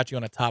and I've got you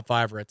on a top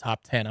 5 or a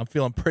top 10, I'm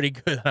feeling pretty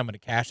good that I'm going to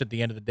cash at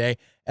the end of the day.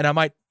 And I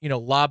might,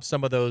 lob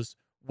some of those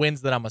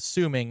wins that I'm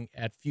assuming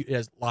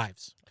as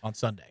lives on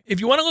Sunday.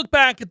 If you want to look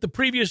back at the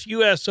previous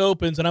U.S.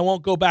 Opens, and I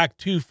won't go back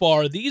too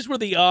far, these were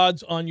the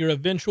odds on your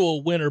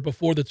eventual winner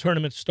before the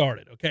tournament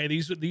started. Okay,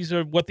 these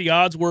are what the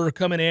odds were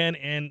coming in,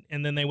 and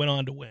then they went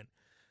on to win.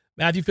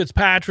 Matthew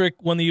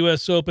Fitzpatrick won the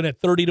U.S. Open at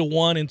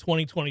 30-1 in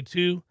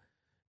 2022.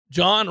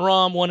 John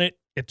Rahm won it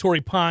at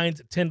Torrey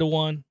Pines at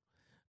 10-1.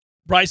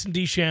 Bryson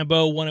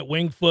DeChambeau won at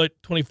Winged Foot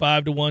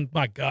 25-1.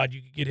 My God,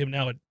 you could get him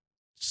now at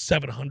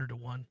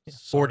 700-1.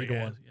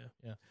 40-1.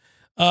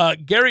 Yeah.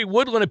 Gary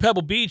Woodland at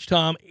Pebble Beach,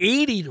 Tom,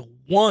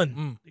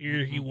 80-1. The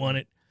year he won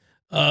it.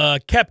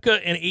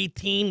 Koepka in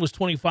 18 was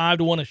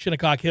 25-1 at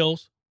Shinnecock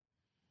Hills.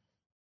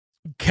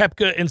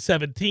 Koepka in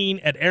 17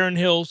 at Erin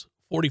Hills,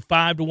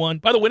 45-1.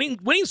 By the way,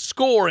 winning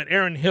score at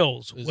Erin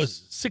Hills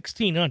was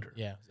 16 under.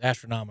 Yeah,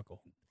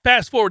 astronomical.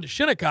 Fast forward to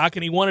Shinnecock,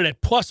 and he won it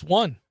at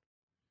 +1.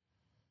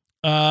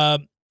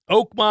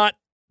 Oakmont,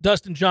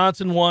 Dustin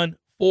Johnson won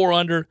 4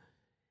 under.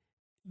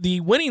 The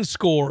winning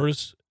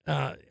scores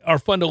are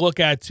fun to look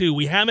at, too.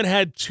 We haven't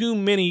had too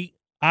many.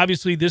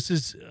 Obviously, this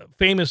is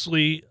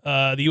famously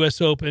the U.S.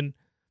 Open,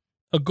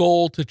 a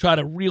goal to try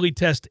to really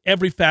test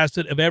every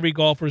facet of every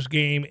golfer's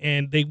game,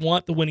 and they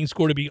want the winning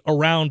score to be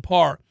around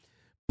par.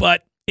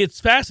 But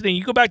it's fascinating.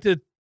 You go back to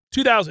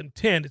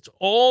 2010. It's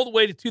all the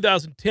way to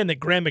 2010 that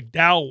Graham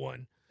McDowell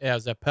won. Yeah,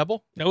 was that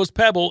Pebble? That was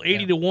Pebble,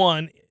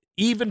 80-1,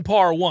 even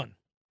par won.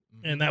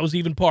 And that was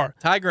even par.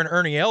 Tiger and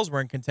Ernie Els were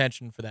in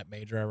contention for that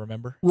major, I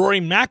remember. Rory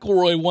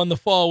McIlroy won the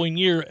following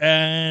year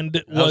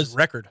and was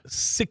record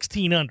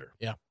 16 under.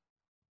 Yeah.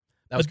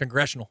 That was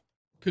congressional.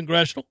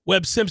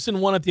 Webb Simpson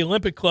won at the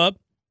Olympic Club,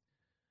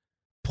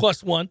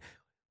 +1.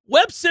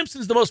 Webb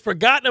Simpson's the most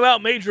forgotten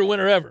about major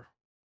winner ever.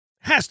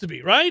 Has to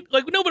be, right?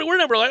 Like, we're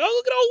never like, oh,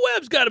 look at old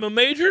Webb's got him a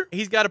major.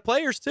 He's got a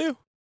Players, too.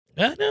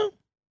 I know.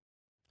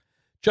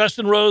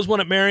 Justin Rose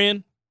won at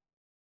Marion.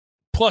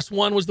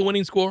 +1 was the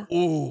winning score.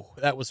 Ooh,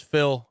 that was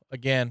Phil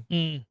again.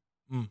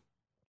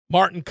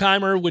 Martin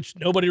Keimer, which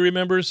nobody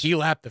remembers. He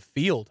lapped the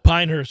field.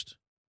 Pinehurst,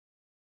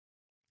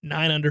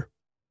 9 under.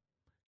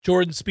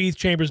 Jordan Spieth,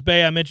 Chambers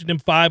Bay. I mentioned him,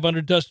 5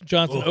 under. Dustin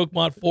Johnson,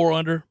 Oakmont, 4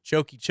 under.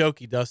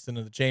 Chokey, Dustin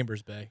in the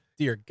Chambers Bay.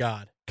 Dear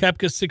God.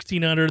 Koepka,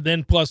 16 under,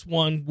 then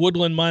 +1.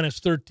 Woodland,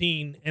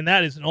 -13. And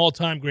that is an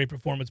all-time great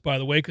performance, by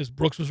the way, because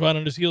Brooks was right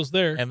on his heels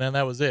there. And then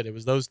that was it. It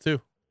was those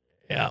two.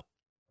 Yeah.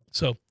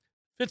 So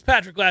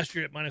Fitzpatrick last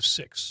year at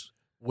 -6.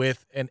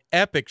 With an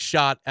epic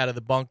shot out of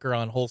the bunker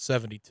on hole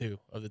 72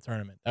 of the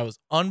tournament. That was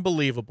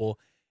unbelievable.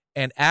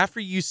 And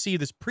after you see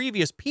this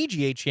previous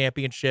PGA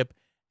championship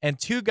and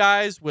two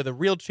guys with a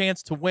real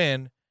chance to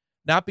win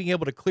not being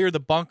able to clear the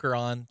bunker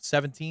on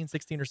 16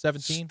 or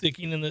 17.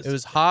 Sticking in this. It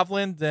was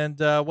Hovland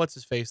and what's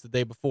his face the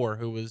day before,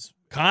 who was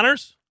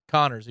Connors.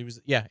 He was,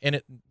 in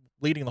it,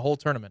 leading the whole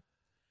tournament.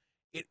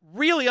 It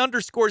really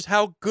underscores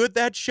how good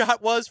that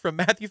shot was from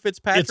Matthew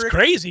Fitzpatrick. It's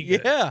crazy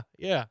good.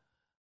 Yeah.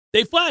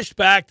 They flashed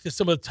back to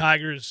some of the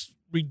Tigers'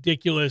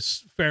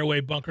 ridiculous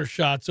fairway bunker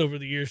shots over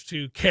the years,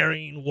 too,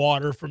 carrying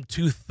water from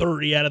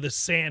 230 out of the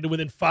sand to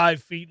within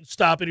 5 feet and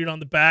stopping it on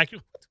the back.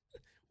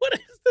 What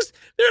is this?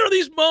 There are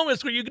these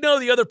moments where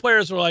the other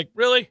players are like,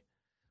 really?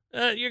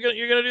 You're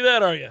gonna do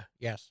that, are you?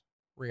 Yes,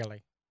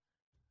 really.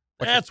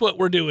 That's what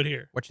we're doing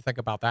here. What you think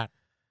about that?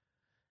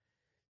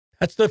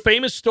 That's the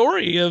famous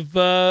story of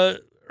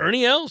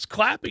Ernie Els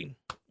clapping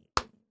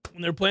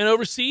when they're playing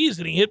overseas,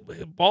 and he hit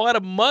a ball out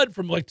of mud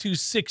from like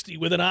 260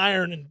 with an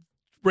iron and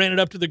ran it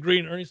up to the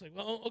green. Ernie's like,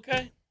 well,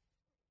 okay.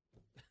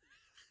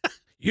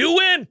 You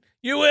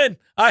win.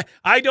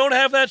 I don't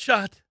have that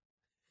shot.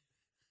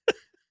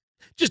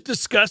 Just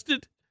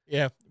disgusted.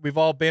 Yeah, we've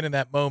all been in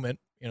that moment,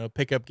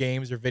 pickup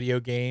games or video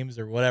games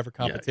or whatever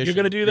competition. You're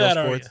going to do that,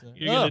 are you?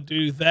 You're going to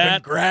do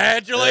that.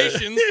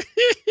 Congratulations.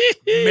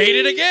 Made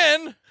it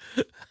again.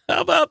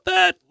 How about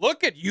that?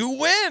 Look at you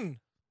win.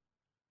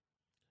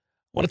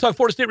 Want to talk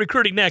Florida State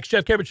recruiting next.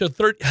 Jeff Cameron Show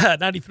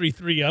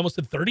 93.3. I almost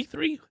said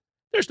 33.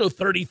 There's no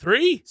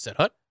 33. Said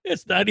what?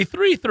 It's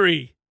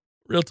 93.3.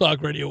 Real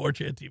Talk Radio, War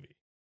Chant TV.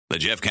 The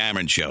Jeff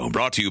Cameron Show,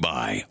 brought to you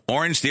by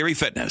Orange Theory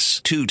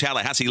Fitness. 2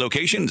 Tallahassee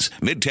locations,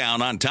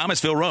 Midtown on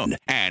Thomasville Road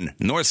and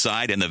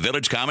Northside in the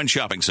Village Common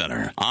Shopping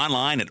Center.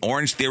 Online at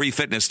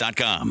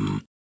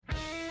orangetheoryfitness.com.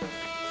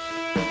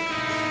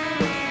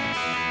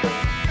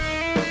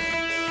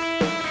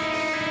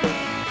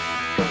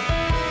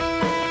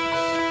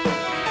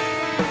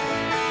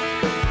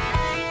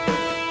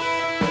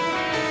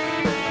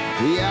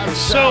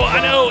 So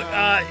I know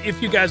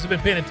if you guys have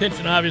been paying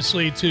attention,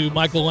 obviously, to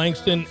Michael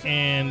Langston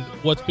and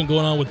what's been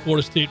going on with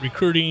Florida State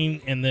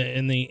recruiting and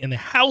the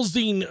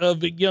housing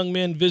of young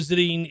men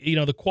visiting,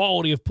 the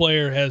quality of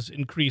player has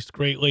increased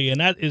greatly, and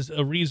that is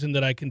a reason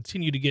that I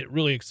continue to get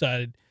really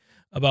excited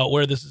about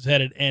where this is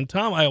headed. And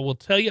Tom, I will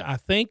tell you, I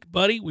think,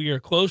 buddy, we are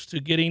close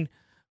to getting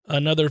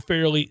another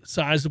fairly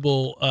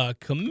sizable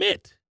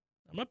commit.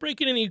 I'm not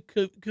breaking any,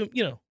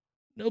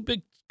 no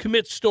big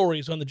commit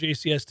stories on the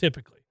JCS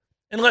typically.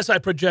 Unless I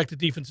project a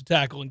defensive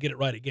tackle and get it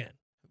right again.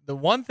 The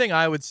one thing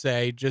I would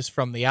say, just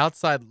from the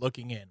outside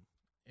looking in,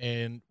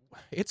 and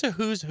it's a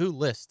who's who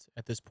list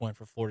at this point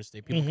for Florida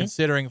State, people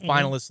considering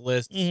finalist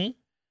lists.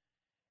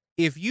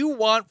 If you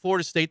want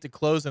Florida State to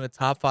close in a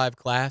top 5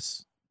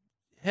 class,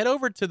 head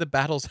over to the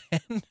Battle's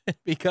End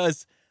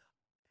because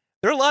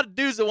there are a lot of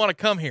dudes that want to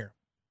come here.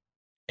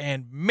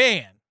 And,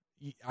 man,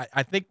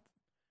 I think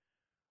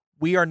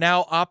we are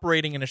now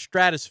operating in a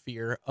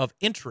stratosphere of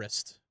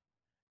interest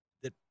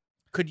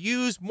could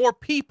use more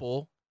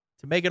people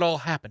to make it all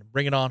happen,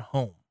 bring it on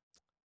home.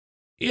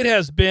 It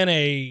has been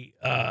a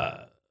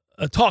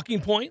talking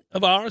point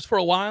of ours for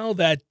a while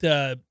that,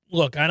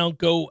 look,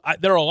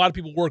 there are a lot of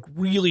people who work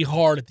really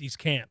hard at these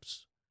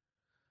camps.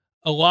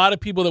 A lot of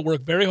people that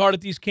work very hard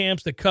at these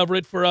camps that cover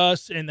it for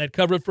us and that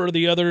cover it for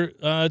the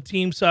other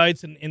team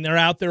sites, and they're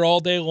out there all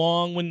day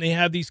long when they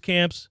have these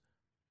camps.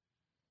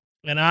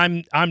 And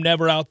I'm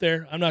never out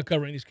there. I'm not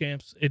covering these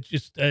camps.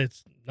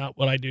 It's not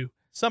what I do.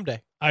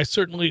 Someday. I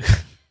certainly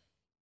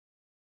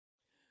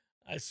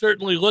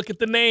look at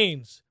the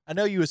names. I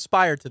know you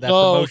aspire to that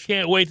promotion.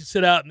 Can't wait to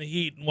sit out in the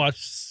heat and watch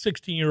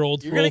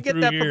 16-year-olds You're going to get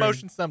that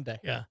promotion someday.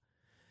 Yeah.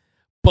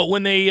 But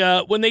when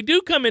they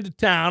do come into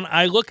town,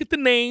 I look at the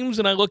names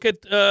and I look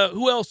at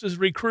who else is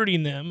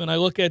recruiting them, and I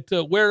look at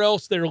where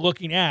else they're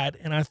looking at,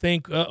 and I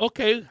think,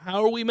 okay,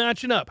 how are we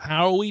matching up?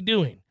 How are we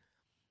doing?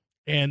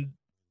 And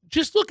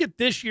just look at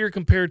this year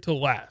compared to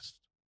last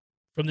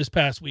from this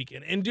past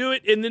weekend and do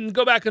it, and then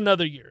go back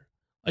another year.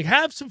 Like,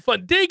 have some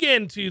fun. Dig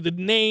into the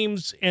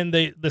names and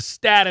the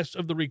status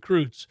of the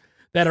recruits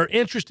that are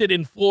interested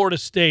in Florida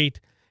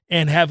State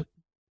and have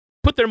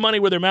put their money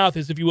where their mouth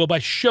is, if you will, by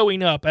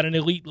showing up at an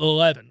Elite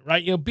 11,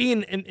 right?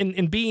 Being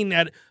being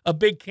at a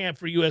big camp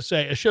for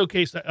USA, a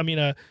showcase,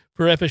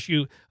 for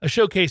FSU, a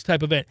showcase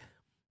type event.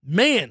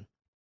 Man,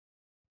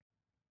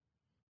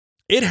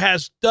 it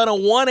has done a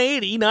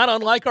 180, not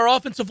unlike our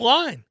offensive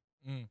line.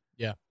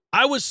 Yeah.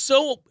 I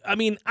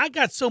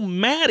got so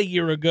mad a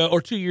year ago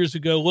or 2 years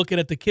ago looking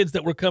at the kids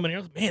that were coming here.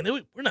 I was like,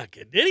 man, we're not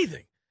getting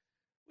anything.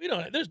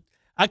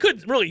 I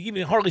couldn't really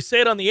even hardly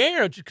say it on the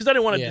air because I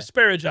didn't want to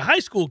disparage a high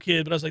school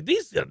kid, but I was like,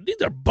 these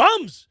are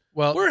bums.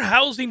 Well, we're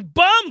housing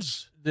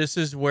bums. This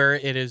is where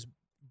it is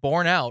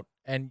borne out.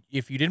 And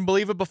if you didn't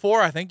believe it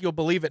before, I think you'll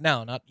believe it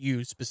now. Not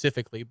you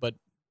specifically, but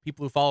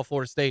people who follow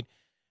Florida State.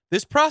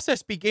 This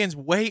process begins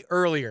way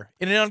earlier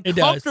in an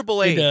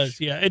uncomfortable age. It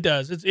does. Yeah, it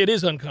does. It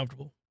is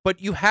uncomfortable. But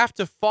you have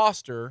to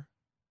foster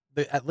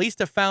at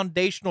least a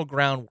foundational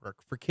groundwork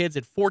for kids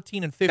at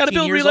 14 and 15 years old.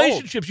 Got to build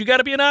relationships. You got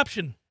to be an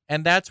option.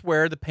 And that's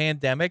where the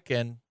pandemic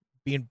and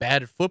being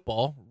bad at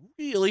football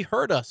really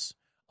hurt us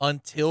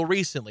until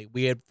recently.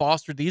 We had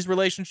fostered these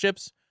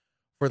relationships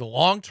for the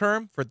long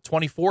term, for the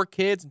 24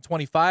 kids and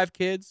 25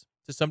 kids,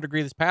 to some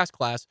degree this past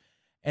class,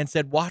 and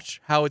said, watch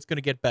how it's going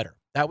to get better.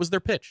 That was their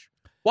pitch.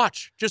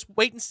 Watch. Just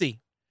wait and see.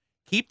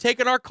 Keep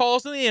taking our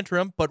calls in the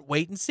interim, but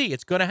wait and see.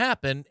 It's going to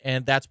happen,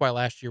 and that's why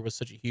last year was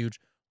such a huge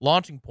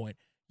launching point.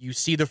 You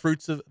see the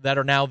fruits that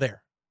are now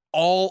there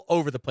all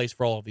over the place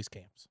for all of these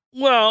camps.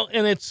 Well,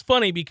 and it's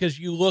funny because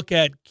you look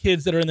at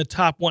kids that are in the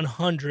top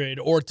 100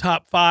 or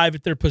top 5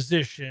 at their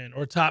position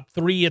or top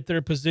 3 at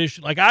their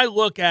position. Like, I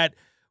look at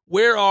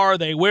where are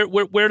they?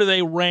 Where do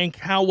they rank?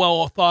 How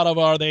well thought of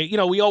are they?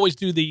 We always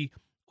do the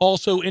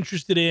also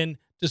interested in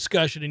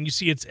discussion, and you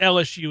see it's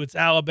LSU, it's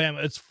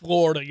Alabama, it's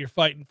Florida. You're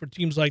fighting for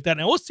teams like that.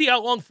 Now, we'll see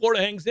how long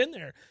Florida hangs in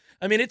there.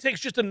 I mean, it takes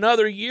just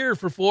another year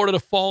for Florida to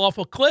fall off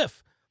a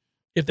cliff.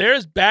 If they're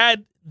as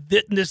bad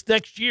this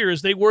next year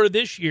as they were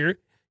this year,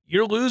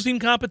 you're losing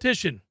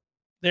competition.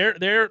 They're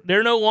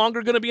no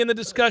longer going to be in the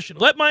discussion.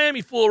 Let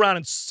Miami fool around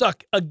and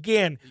suck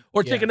again,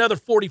 or take another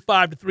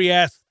 45-3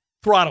 ass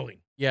throttling.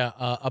 Yeah,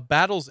 a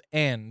battle's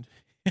end.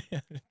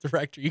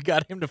 Director, you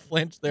got him to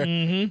flinch there.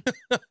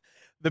 Mm-hmm.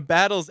 The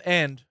battle's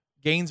end,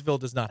 Gainesville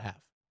does not have.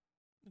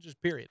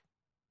 Just period.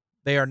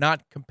 They are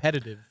not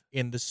competitive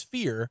in the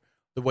sphere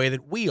the way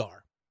that we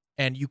are.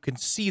 And you can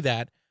see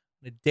that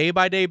on a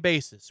day-by-day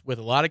basis with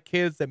a lot of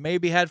kids that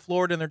maybe had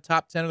Florida in their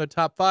top 10 or their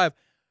top 5.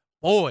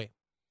 Boy,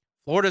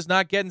 Florida's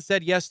not getting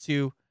said yes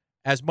to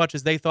as much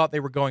as they thought they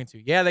were going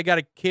to. Yeah, they got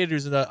a kid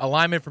who's a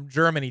lineman from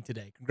Germany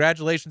today.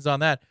 Congratulations on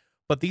that.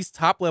 But these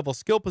top-level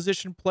skill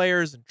position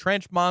players and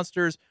trench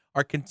monsters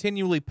are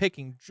continually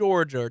picking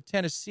Georgia or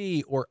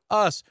Tennessee or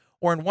us,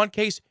 or in one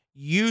case,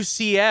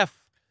 UCF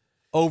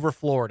over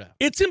Florida.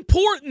 It's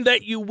important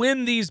that you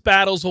win these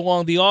battles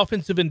along the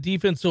offensive and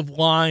defensive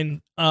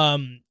line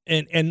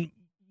and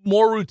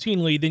more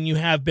routinely than you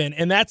have been,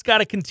 and that's got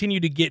to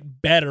continue to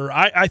get better.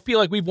 I feel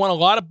like we've won a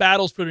lot of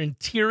battles for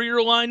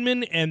interior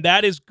linemen, and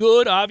that is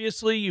good.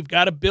 Obviously, you've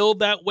got to build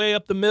that way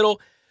up the middle,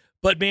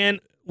 but, man,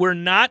 we're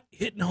not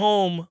hitting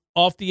home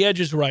off the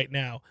edges right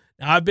now.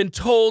 Now, I've been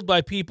told by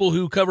people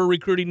who cover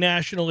recruiting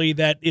nationally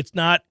that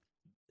there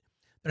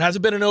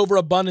hasn't been an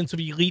overabundance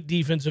of elite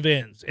defensive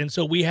ends, and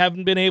so we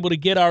haven't been able to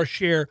get our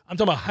share. I'm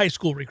talking about high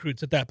school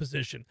recruits at that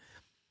position.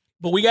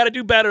 But we got to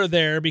do better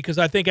there, because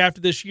I think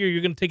after this year,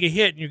 you're going to take a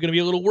hit and you're going to be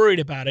a little worried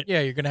about it. Yeah,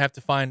 you're going to have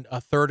to find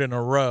a third in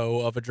a row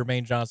of a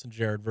Jermaine Johnson,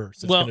 Jared Verse.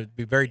 It's going to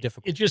be very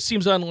difficult. It just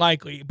seems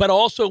unlikely. But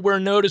also, we're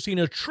noticing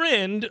a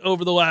trend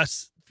over the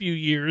last few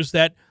years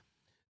that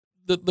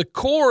the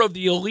core of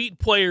the elite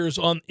players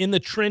in the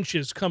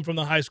trenches come from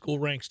the high school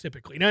ranks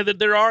typically. Now,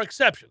 there are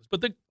exceptions,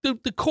 but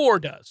the core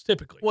does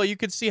typically. Well, you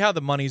could see how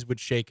the monies would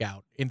shake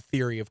out, in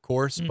theory, of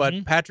course. Mm-hmm.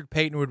 But Patrick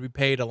Payton would be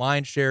paid a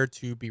lion's share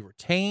to be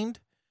retained.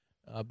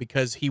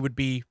 Because he would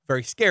be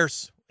very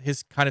scarce,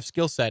 his kind of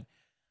skill set.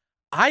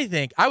 I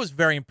think I was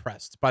very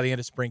impressed by the end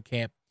of spring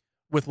camp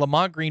with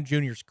Lamont Green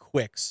Jr.'s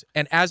quicks.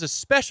 And as a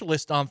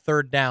specialist on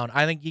third down,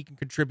 I think he can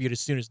contribute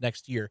as soon as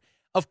next year.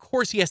 Of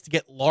course, he has to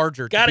get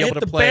larger to be able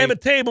to play. Got to hit the Bama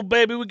table,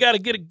 baby. We got to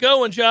get it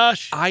going,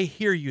 Josh. I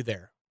hear you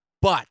there.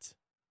 But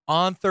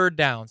on third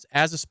downs,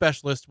 as a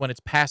specialist when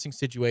it's passing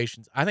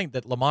situations, I think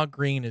that Lamont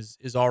Green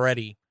is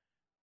already...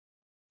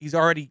 He's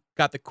already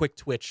got the quick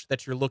twitch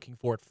that you're looking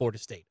for at Florida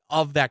State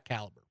of that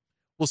caliber.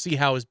 We'll see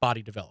how his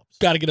body develops.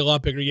 Got to get a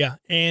lot bigger, yeah.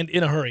 And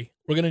in a hurry.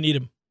 We're going to need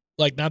him.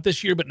 Like, not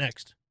this year, but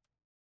next.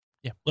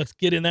 Yeah. Let's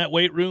get in that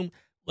weight room.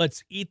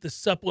 Let's eat the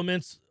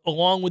supplements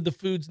along with the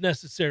foods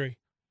necessary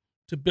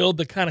to build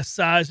the kind of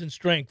size and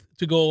strength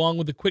to go along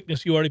with the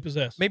quickness you already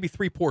possess. Maybe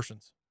 3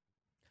 portions.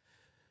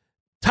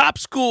 Top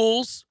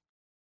schools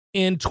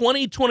in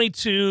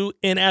 2022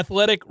 in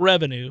athletic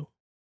revenue,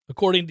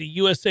 according to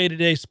USA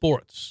Today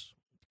Sports.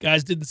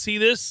 Guys, didn't see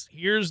this?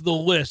 Here's the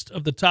list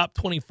of the top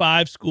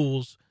 25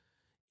 schools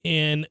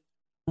in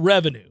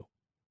revenue.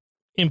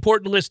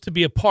 Important list to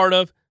be a part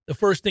of. The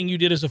first thing you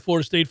did as a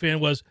Florida State fan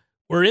was,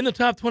 we're in the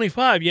top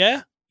 25,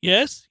 yeah?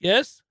 Yes?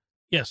 Yes?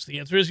 Yes, the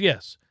answer is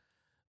yes.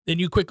 Then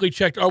you quickly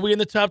checked, are we in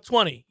the top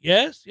 20?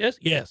 Yes? Yes?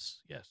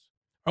 Yes? Yes.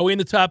 Are we in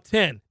the top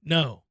 10?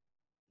 No.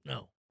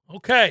 No.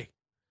 Okay.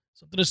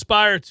 Something to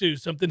aspire to.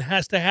 Something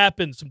has to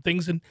happen. Some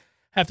things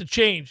have to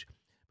change.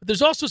 But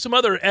there's also some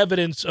other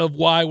evidence of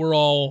why we're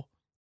all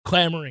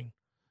clamoring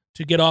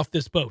to get off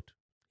this boat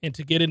and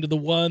to get into the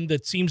one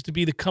that seems to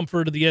be the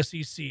comfort of the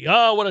SEC.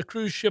 Oh, what a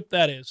cruise ship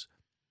that is.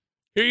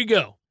 Here you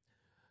go.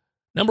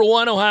 Number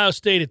 1, Ohio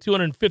State at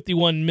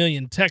 $251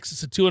 million.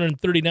 Texas at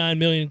 $239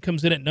 million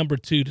comes in at number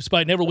 2,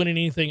 despite never winning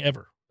anything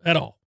ever at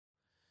all.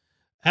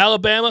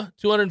 Alabama,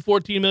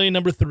 $214 million,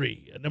 number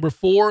 3. Number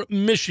 4,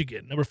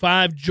 Michigan. Number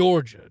 5,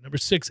 Georgia. Number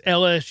 6,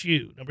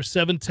 LSU. Number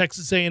 7,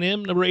 Texas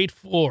A&M. Number 8,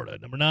 Florida.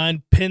 Number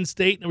 9, Penn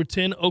State. Number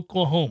 10,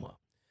 Oklahoma.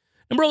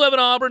 Number 11,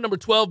 Auburn. Number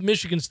 12,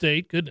 Michigan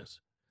State.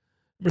 Goodness.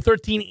 Number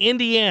 13,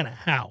 Indiana.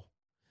 How?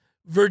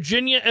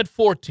 Virginia at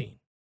 14.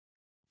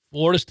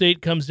 Florida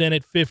State comes in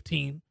at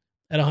 15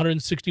 at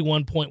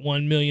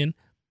 $161.1 million.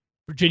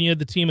 Virginia,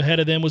 the team ahead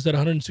of them, was at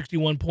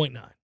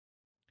 $161.9.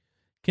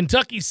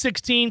 Kentucky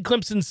 16,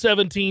 Clemson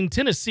 17,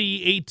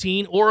 Tennessee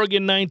 18,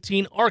 Oregon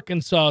 19,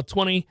 Arkansas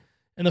 20,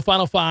 and the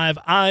final 5,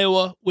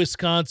 Iowa,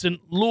 Wisconsin,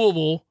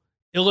 Louisville,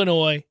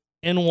 Illinois,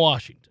 and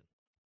Washington.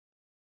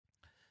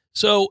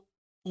 So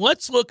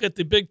let's look at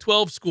the Big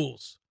 12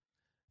 schools.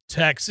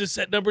 Texas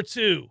at number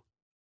 2,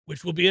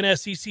 which will be an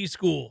SEC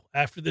school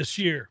after this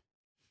year.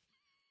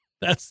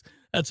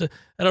 That'll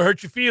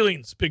hurt your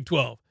feelings, Big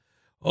 12.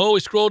 Oh, we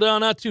scroll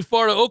down not too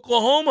far to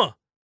Oklahoma,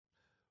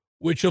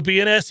 which will be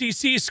an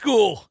SEC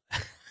school.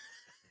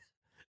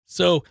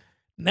 So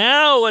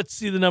now let's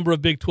see the number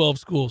of Big 12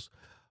 schools.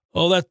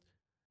 Oh,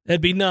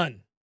 that'd be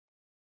none.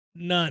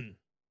 None.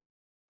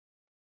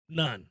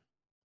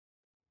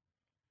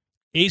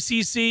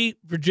 ACC,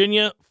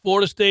 Virginia,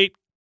 Florida State,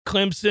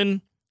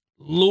 Clemson,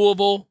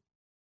 Louisville.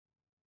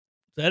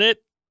 Is that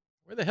it?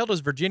 Where the hell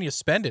does Virginia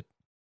spend it?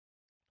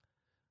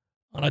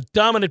 On a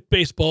dominant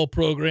baseball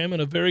program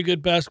and a very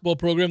good basketball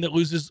program that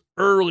loses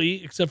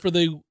early, except for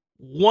the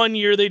 1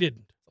 year they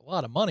didn't. A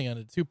lot of money on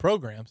the 2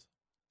 programs.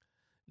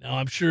 Now,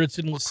 I'm sure it's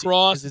in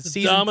lacrosse. Is it it's a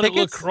season dominant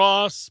tickets?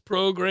 lacrosse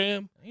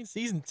program. Ain't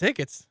season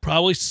tickets.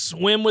 Probably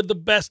swim with the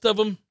best of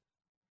them.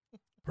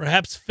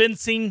 Perhaps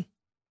fencing.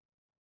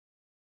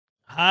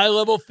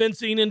 High-level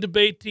fencing and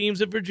debate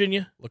teams at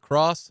Virginia.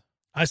 Lacrosse.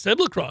 I said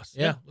lacrosse.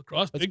 Yeah.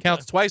 Lacrosse. It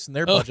counts twice in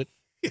their budget.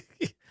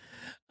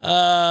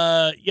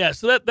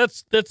 So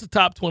that's the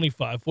top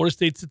 25. Florida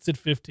State sits at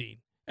 15.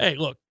 Hey,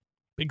 look,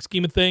 big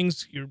scheme of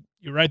things, you're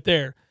right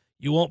there.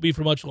 You won't be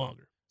for much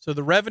longer. So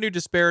the revenue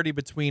disparity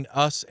between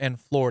us and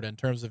Florida in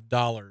terms of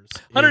dollars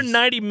is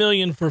 $190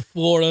 million for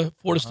Florida.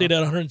 Florida State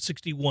at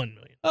 $161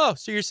 million. Oh,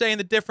 so you're saying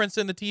the difference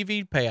in the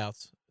TV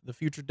payouts, the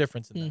future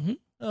difference in that.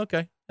 Mm-hmm.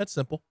 Okay, that's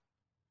simple.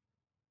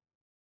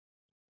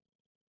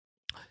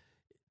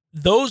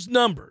 Those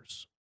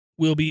numbers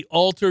will be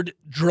altered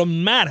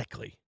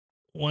dramatically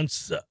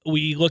once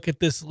we look at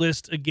this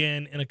list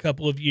again in a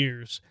couple of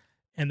years,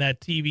 and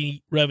that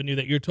TV revenue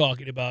that you're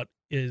talking about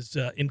is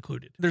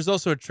included. There's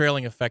also a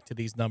trailing effect to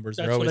these numbers.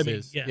 That's there always what I mean.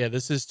 is. Yeah.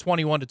 This is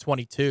 21 to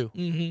 22.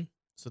 Mm-hmm.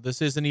 So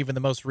this isn't even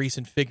the most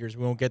recent figures.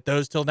 We won't get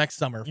those till next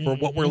summer for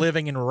what we're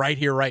living in right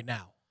here, right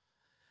now.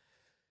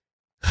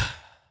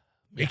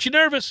 Makes you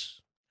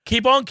nervous.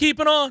 Keep on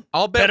keeping on.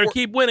 Better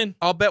keep winning.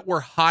 I'll bet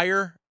we're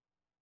higher.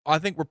 I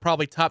think we're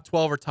probably top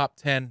 12 or top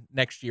 10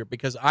 next year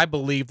because I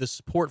believe the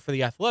support for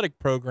the athletic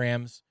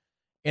programs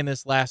in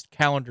this last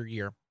calendar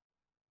year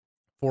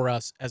for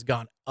us has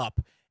gone up.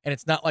 And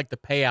it's not like the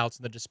payouts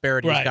and the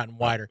disparity has gotten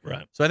wider.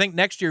 Right. So I think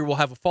next year we'll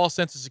have a false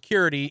sense of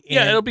security.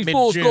 It'll be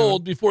fool's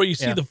gold before you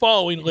see the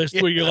following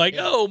list where you're like,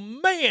 yeah. oh,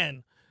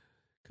 man.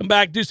 Come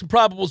back, do some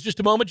probables just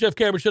a moment. Jeff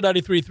Cameron, Show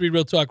 93.3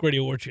 Real Talk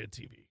Radio, War Chant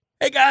TV.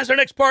 Hey, guys, our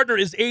next partner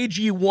is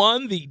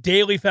AG1, the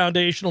daily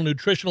foundational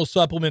nutritional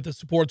supplement that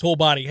supports whole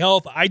body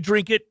health. I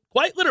drink it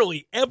quite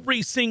literally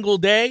every single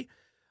day.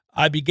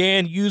 I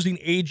began using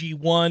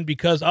AG1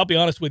 because, I'll be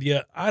honest with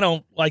you, I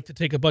don't like to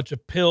take a bunch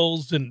of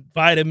pills and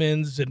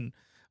vitamins, and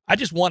I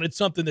just wanted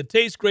something that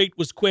tastes great,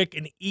 was quick,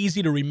 and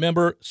easy to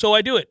remember, so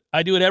I do it.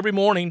 I do it every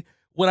morning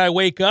when I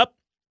wake up.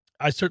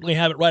 I certainly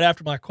have it right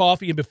after my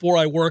coffee and before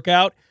I work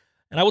out.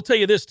 And I will tell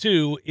you this,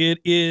 too. It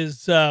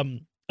is a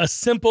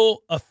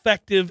simple,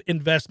 effective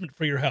investment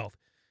for your health.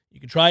 You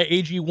can try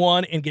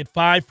AG1 and get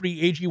 5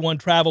 free AG1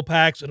 travel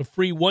packs and a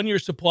free 1-year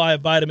supply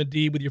of vitamin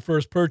D with your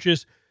first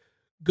purchase.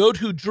 Go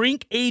to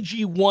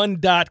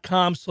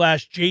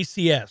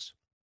drinkag1.com/JCS.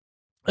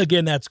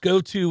 Again, that's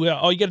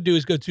all you got to do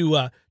is go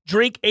to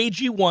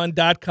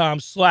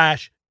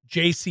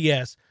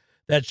drinkag1.com/JCS.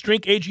 That's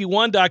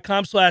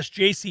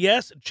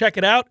drinkag1.com/JCS. Check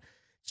it out.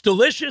 It's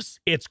delicious.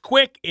 It's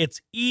quick. It's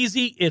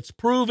easy. It's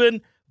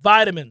proven.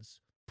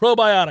 Vitamins,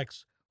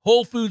 probiotics,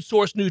 whole food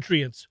source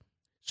nutrients.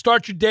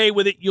 Start your day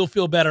with it. You'll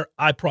feel better.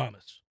 I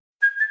promise.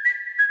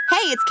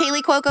 Hey, it's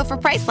Kaylee Cuoco for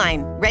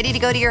Priceline. Ready to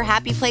go to your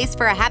happy place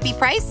for a happy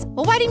price?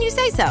 Well, why didn't you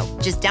say so?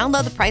 Just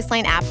download the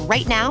Priceline app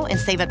right now and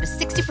save up to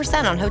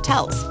 60% on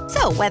hotels.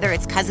 So whether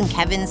it's Cousin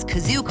Kevin's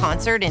Kazoo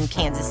Concert in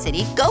Kansas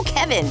City, go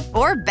Kevin,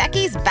 or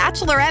Becky's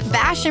Bachelorette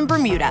Bash in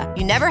Bermuda,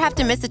 you never have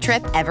to miss a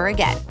trip ever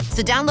again.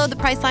 So download the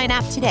Priceline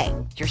app today.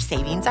 Your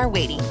savings are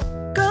waiting.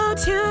 Go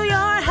to your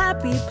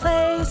happy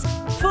place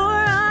for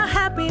a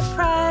happy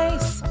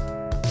price.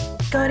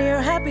 Go to your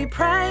happy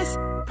price,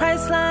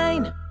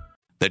 Priceline.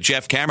 The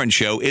Jeff Cameron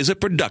Show is a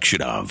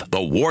production of the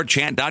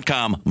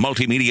WarChant.com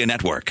Multimedia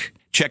Network.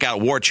 Check out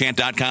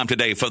WarChant.com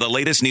today for the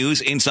latest news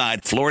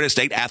inside Florida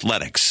State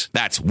athletics.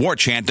 That's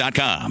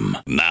WarChant.com.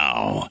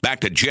 Now,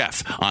 back to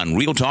Jeff on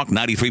Real Talk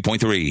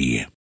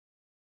 93.3.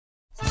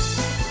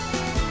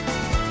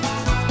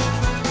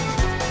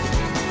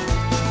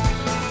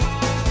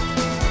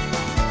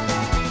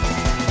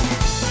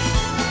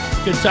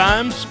 Good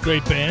times,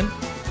 great band,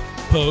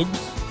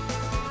 Pogues.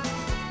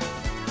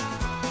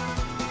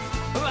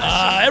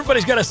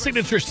 Everybody's got a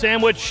signature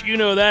sandwich. You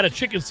know that, a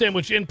chicken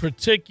sandwich in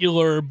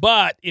particular.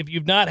 But if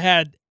you've not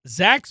had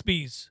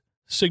Zaxby's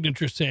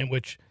signature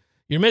sandwich,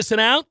 you're missing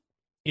out.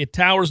 It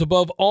towers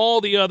above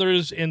all the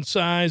others in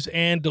size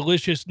and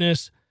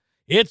deliciousness.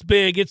 It's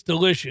big. It's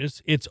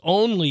delicious. It's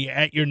only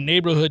at your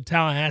neighborhood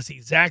Tallahassee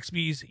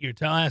Zaxby's. Your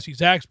Tallahassee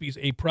Zaxby's,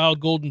 a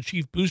proud Golden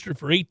Chief booster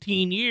for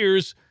 18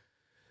 years.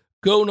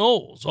 Go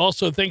Noles.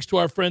 Also, thanks to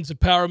our friends at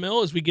Power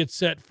Mill as we get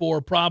set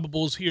for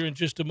Probables here in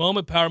just a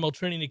moment. Power Mill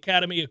Training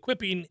Academy,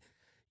 equipping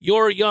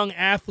your young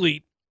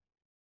athlete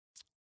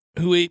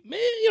who,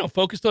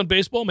 focused on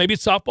baseball, maybe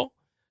it's softball,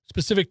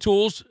 specific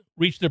tools,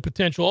 reach their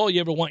potential. All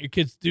you ever want your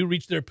kids to do,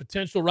 reach their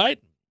potential, right?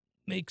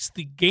 Makes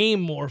the game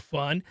more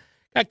fun.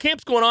 Got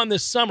camps going on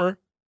this summer.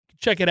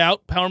 Check it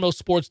out,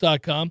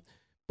 PowerMillSports.com.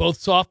 Both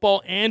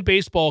softball and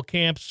baseball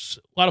camps,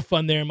 a lot of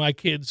fun there. My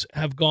kids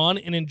have gone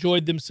and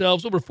enjoyed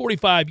themselves. Over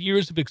 45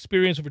 years of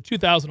experience, over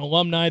 2,000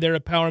 alumni there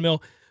at Power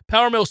Mill.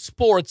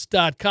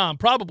 PowerMillSports.com.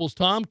 Probables,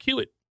 Tom, cue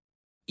it.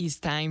 It's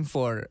time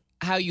for,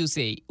 how you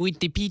say, with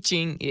the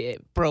pitching,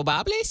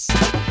 Probables?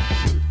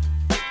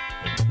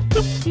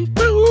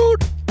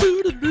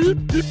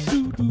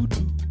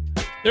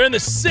 They're in the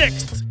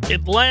 6th.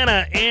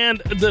 Atlanta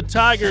and the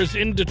Tigers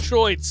in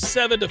Detroit,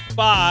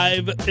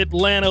 7-5.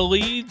 Atlanta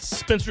leads.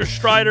 Spencer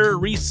Strider,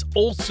 Reese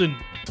Olson.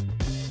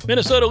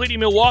 Minnesota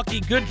leading Milwaukee.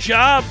 Good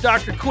job,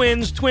 Dr.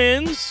 Quinn's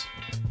Twins.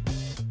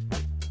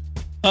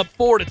 Up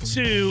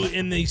 4-2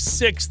 in the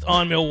 6th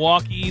on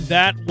Milwaukee.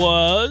 That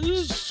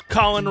was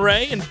Colin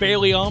Ray and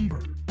Bailey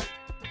Omber.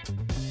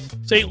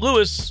 St.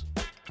 Louis,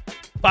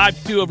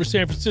 5-2 over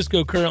San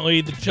Francisco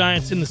currently. The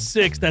Giants in the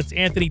 6th. That's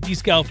Anthony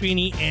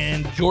DeScalfini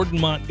and Jordan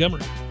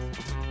Montgomery.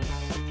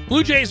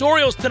 Blue Jays,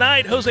 Orioles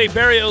tonight. Jose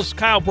Barrios,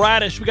 Kyle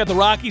Bradish. We got the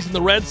Rockies and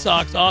the Red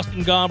Sox.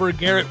 Austin Gomber,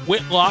 Garrett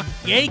Whitlock.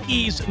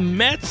 Yankees,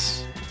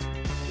 Mets.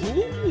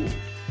 Ooh,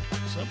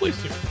 Subway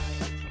Series.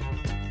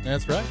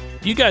 That's right.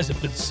 You guys have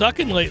been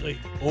sucking lately.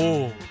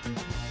 Oh,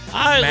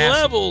 High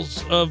massive.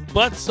 levels of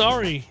but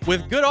sorry.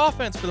 With good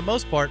offense for the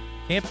most part.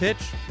 Can't pitch.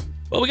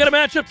 Well, we got a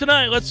matchup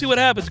tonight. Let's see what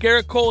happens.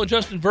 Garrett Cole and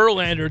Justin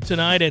Verlander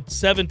tonight at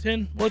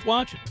 7:10. Worth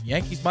watching.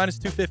 Yankees minus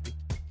 250.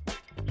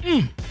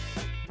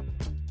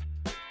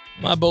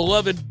 My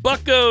beloved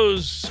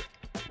Buccos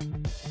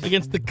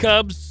against the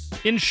Cubs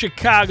in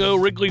Chicago,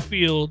 Wrigley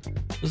Field.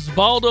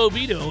 Osvaldo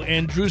Vito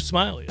and Drew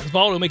Smyly.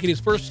 Osvaldo making his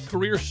first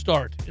career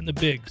start in the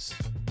bigs.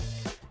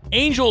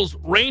 Angels,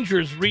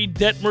 Rangers, Reed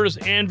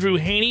Detmers, Andrew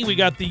Haney. We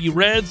got the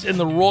Reds and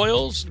the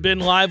Royals. Ben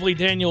Lively,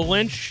 Daniel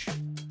Lynch.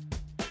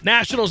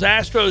 Nationals,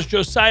 Astros,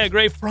 Josiah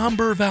Gray,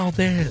 Framber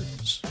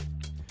Valdez.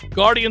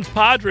 Guardians,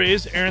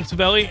 Padres, Aaron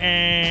Savelli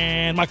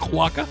and Michael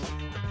Wacha.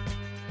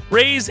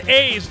 Rays,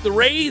 A's. The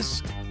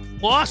Rays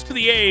lost to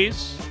the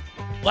A's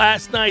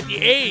last night. The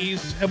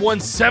A's have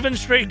won 7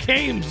 straight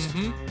games.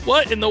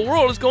 What in the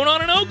world is going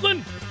on in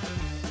Oakland?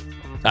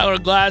 Tyler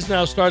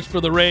Glasnow starts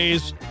for the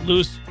Rays.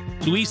 Luis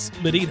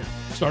Medina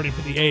starting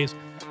for the A's.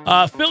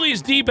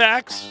 Phillies,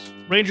 D-backs.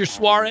 Rangers,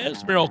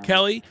 Suarez, Merrill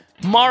Kelly.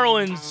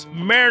 Marlins,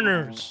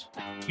 Mariners,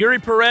 Yuri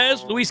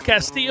Perez, Luis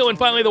Castillo, and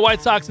finally the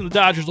White Sox and the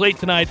Dodgers late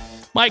tonight.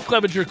 Mike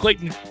Clevenger,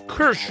 Clayton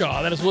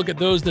Kershaw. That is a look at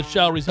those that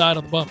shall reside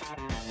on the bump.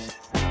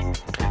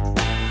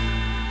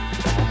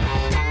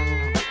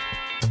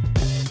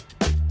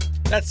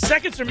 That's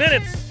seconds or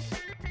minutes?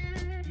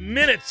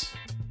 Minutes.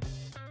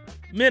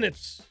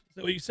 Is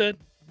that what you said?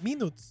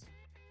 Minutes.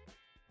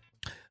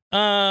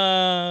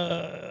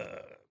 Guys,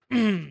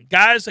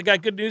 I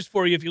got good news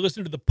for you. If you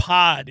listen to the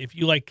pod, if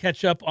you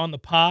catch up on the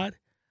pod,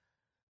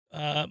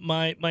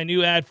 my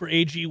new ad for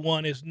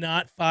AG1 is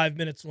not 5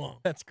 minutes long.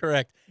 That's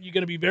correct. You're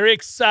going to be very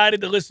excited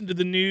to listen to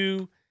the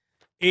new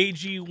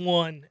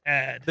AG1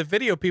 ad. The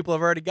video people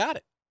have already got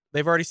it.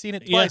 They've already seen it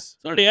twice. Yeah, it's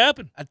already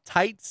happened. A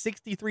tight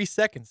 63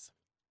 seconds.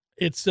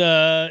 It's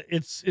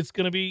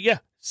going to be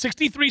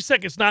 63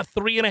 seconds, not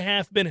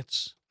 3.5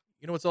 minutes.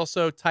 You know what's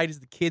also tight, as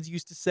the kids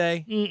used to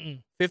say?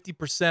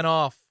 50%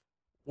 off.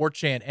 War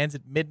Chant ends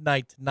at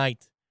midnight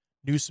tonight.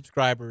 New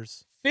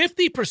subscribers.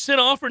 50%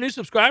 off for new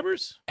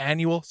subscribers?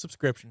 Annual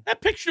subscription.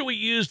 That picture we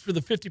used for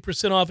the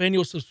 50% off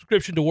annual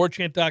subscription to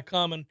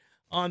warchant.com and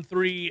on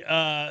 3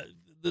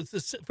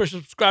 for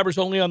subscribers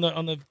only on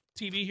the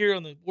TV here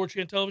on the War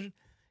Chant television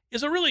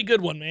is a really good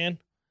one, man.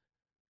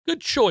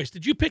 Good choice.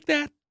 Did you pick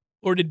that?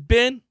 Or did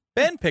Ben?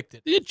 Ben picked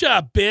it. Good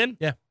job, Ben.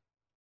 Yeah.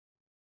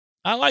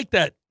 I like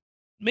that.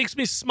 Makes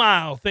me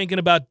smile thinking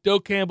about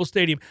Doak Campbell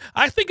Stadium.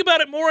 I think about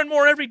it more and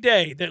more every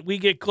day that we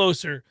get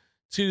closer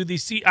to the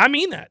season. I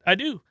mean that. I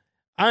do.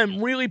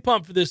 I'm really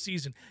pumped for this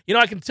season. You know,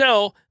 I can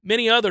tell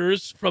many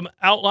others from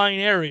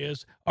outlying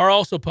areas are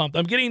also pumped.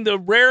 I'm getting the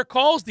rare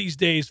calls these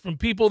days from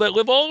people that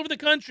live all over the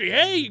country.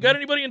 Hey, you got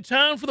anybody in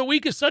town for the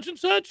week of such and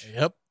such?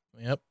 Yep.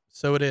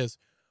 So it is.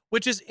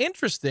 Which is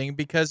interesting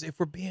because if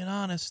we're being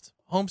honest,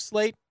 home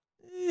slate,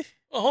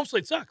 Well, home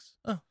slate sucks.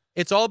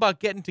 It's all about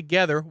getting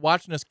together,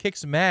 watching us kick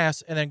some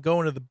ass, and then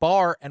going to the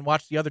bar and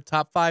watch the other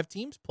top 5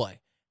 teams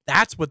play.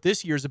 That's what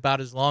this year's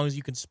about, as long as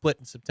you can split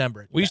in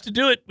September. We used to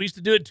do it. We used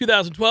to do it in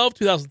 2012,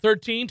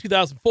 2013,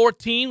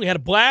 2014. We had a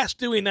blast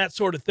doing that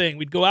sort of thing.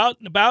 We'd go out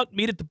and about,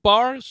 meet at the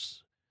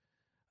bars.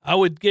 I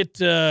would get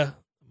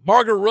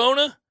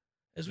Margarona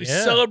as we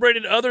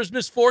celebrated others'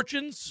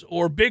 misfortunes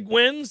or big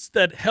wins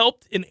that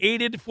helped and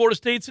aided Florida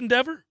State's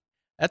endeavor.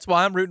 That's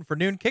why I'm rooting for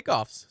noon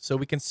kickoffs, so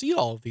we can see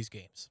all of these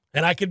games.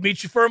 And I could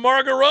meet you for a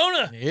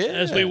Margarona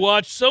as we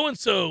watch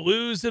so-and-so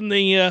lose in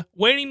the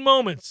waning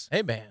moments.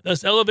 Hey, man.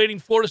 Thus elevating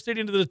Florida State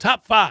into the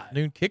top 5.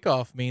 Noon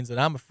kickoff means that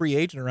I'm a free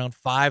agent around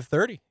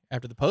 5:30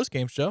 after the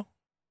postgame show.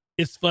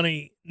 It's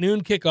funny.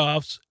 Noon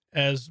kickoffs,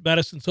 as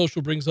Madison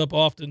Social brings up,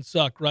 often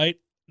suck, right?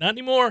 Not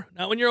anymore.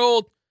 Not when you're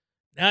old.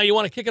 Now you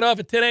want to kick it off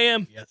at 10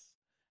 a.m. Yes,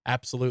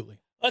 absolutely.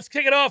 Let's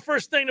kick it off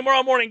first thing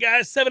tomorrow morning,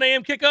 guys. 7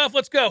 a.m. kickoff.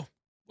 Let's go.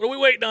 What are we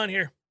waiting on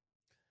here?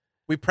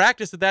 We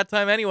practiced at that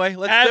time anyway.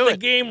 Let's Have do the it.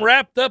 game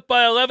wrapped up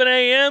by 11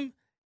 a.m.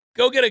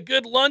 Go get a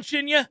good lunch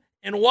in you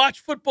and watch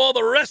football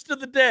the rest of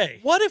the day.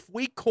 What if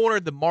we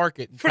cornered the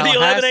market in For the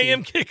 11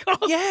 a.m.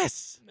 kickoff?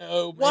 Yes.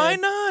 No, man. Why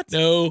not?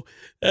 No,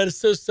 that is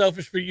so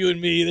selfish for you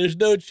and me. There's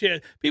no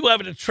chance. People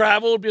having to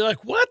travel and be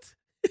like, what?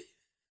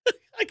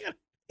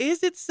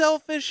 Is it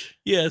selfish?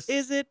 Yes.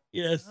 Is it?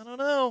 Yes. I don't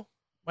know.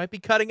 Might be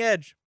cutting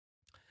edge.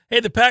 Hey,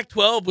 the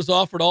Pac-12 was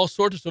offered all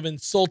sorts of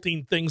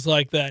insulting things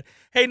like that.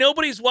 Hey,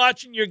 nobody's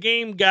watching your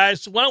game,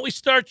 guys, so why don't we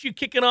start you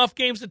kicking off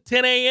games at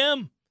 10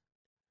 a.m.?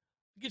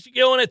 Get you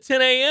going at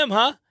 10 a.m.,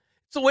 huh?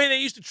 It's the way they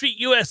used to treat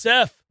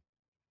USF.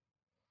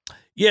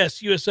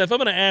 Yes, USF, I'm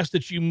going to ask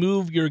that you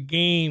move your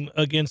game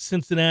against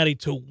Cincinnati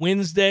to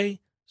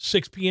Wednesday,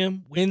 6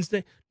 p.m.,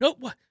 Wednesday. No,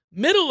 what?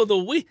 Middle of the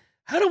week.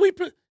 How do we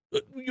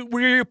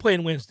you're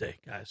playing Wednesday,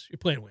 guys. You're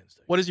playing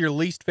Wednesday. What is your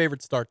least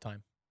favorite start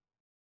time?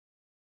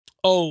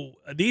 Oh,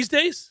 these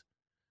days?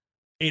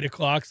 8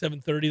 o'clock,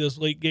 7:30, those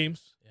late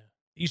games. Yeah.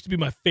 It used to be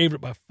my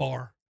favorite by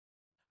far.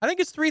 I think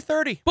it's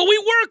 3:30. But we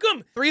work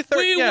them. 3:30.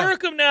 We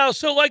work them now.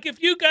 So, like,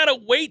 if you got to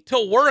wait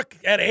to work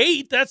at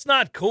 8, that's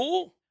not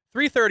cool.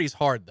 3:30 is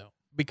hard, though,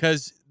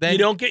 because then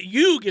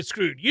you get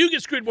screwed. You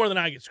get screwed more than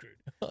I get screwed.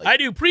 I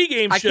do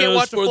pregame shows. I can't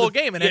watch a full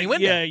game in any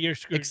window. Yeah, you're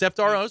screwed. Except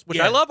ours, which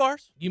I love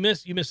ours. You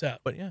miss out.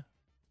 But yeah.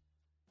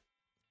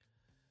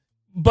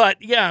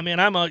 But yeah, man,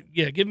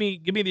 give me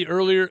the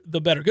earlier the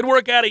better. Good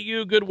work out of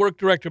you. Good work,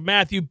 Director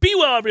Matthew. Be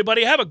well,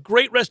 everybody. Have a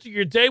great rest of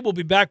your day. We'll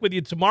be back with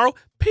you tomorrow.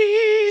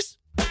 Peace.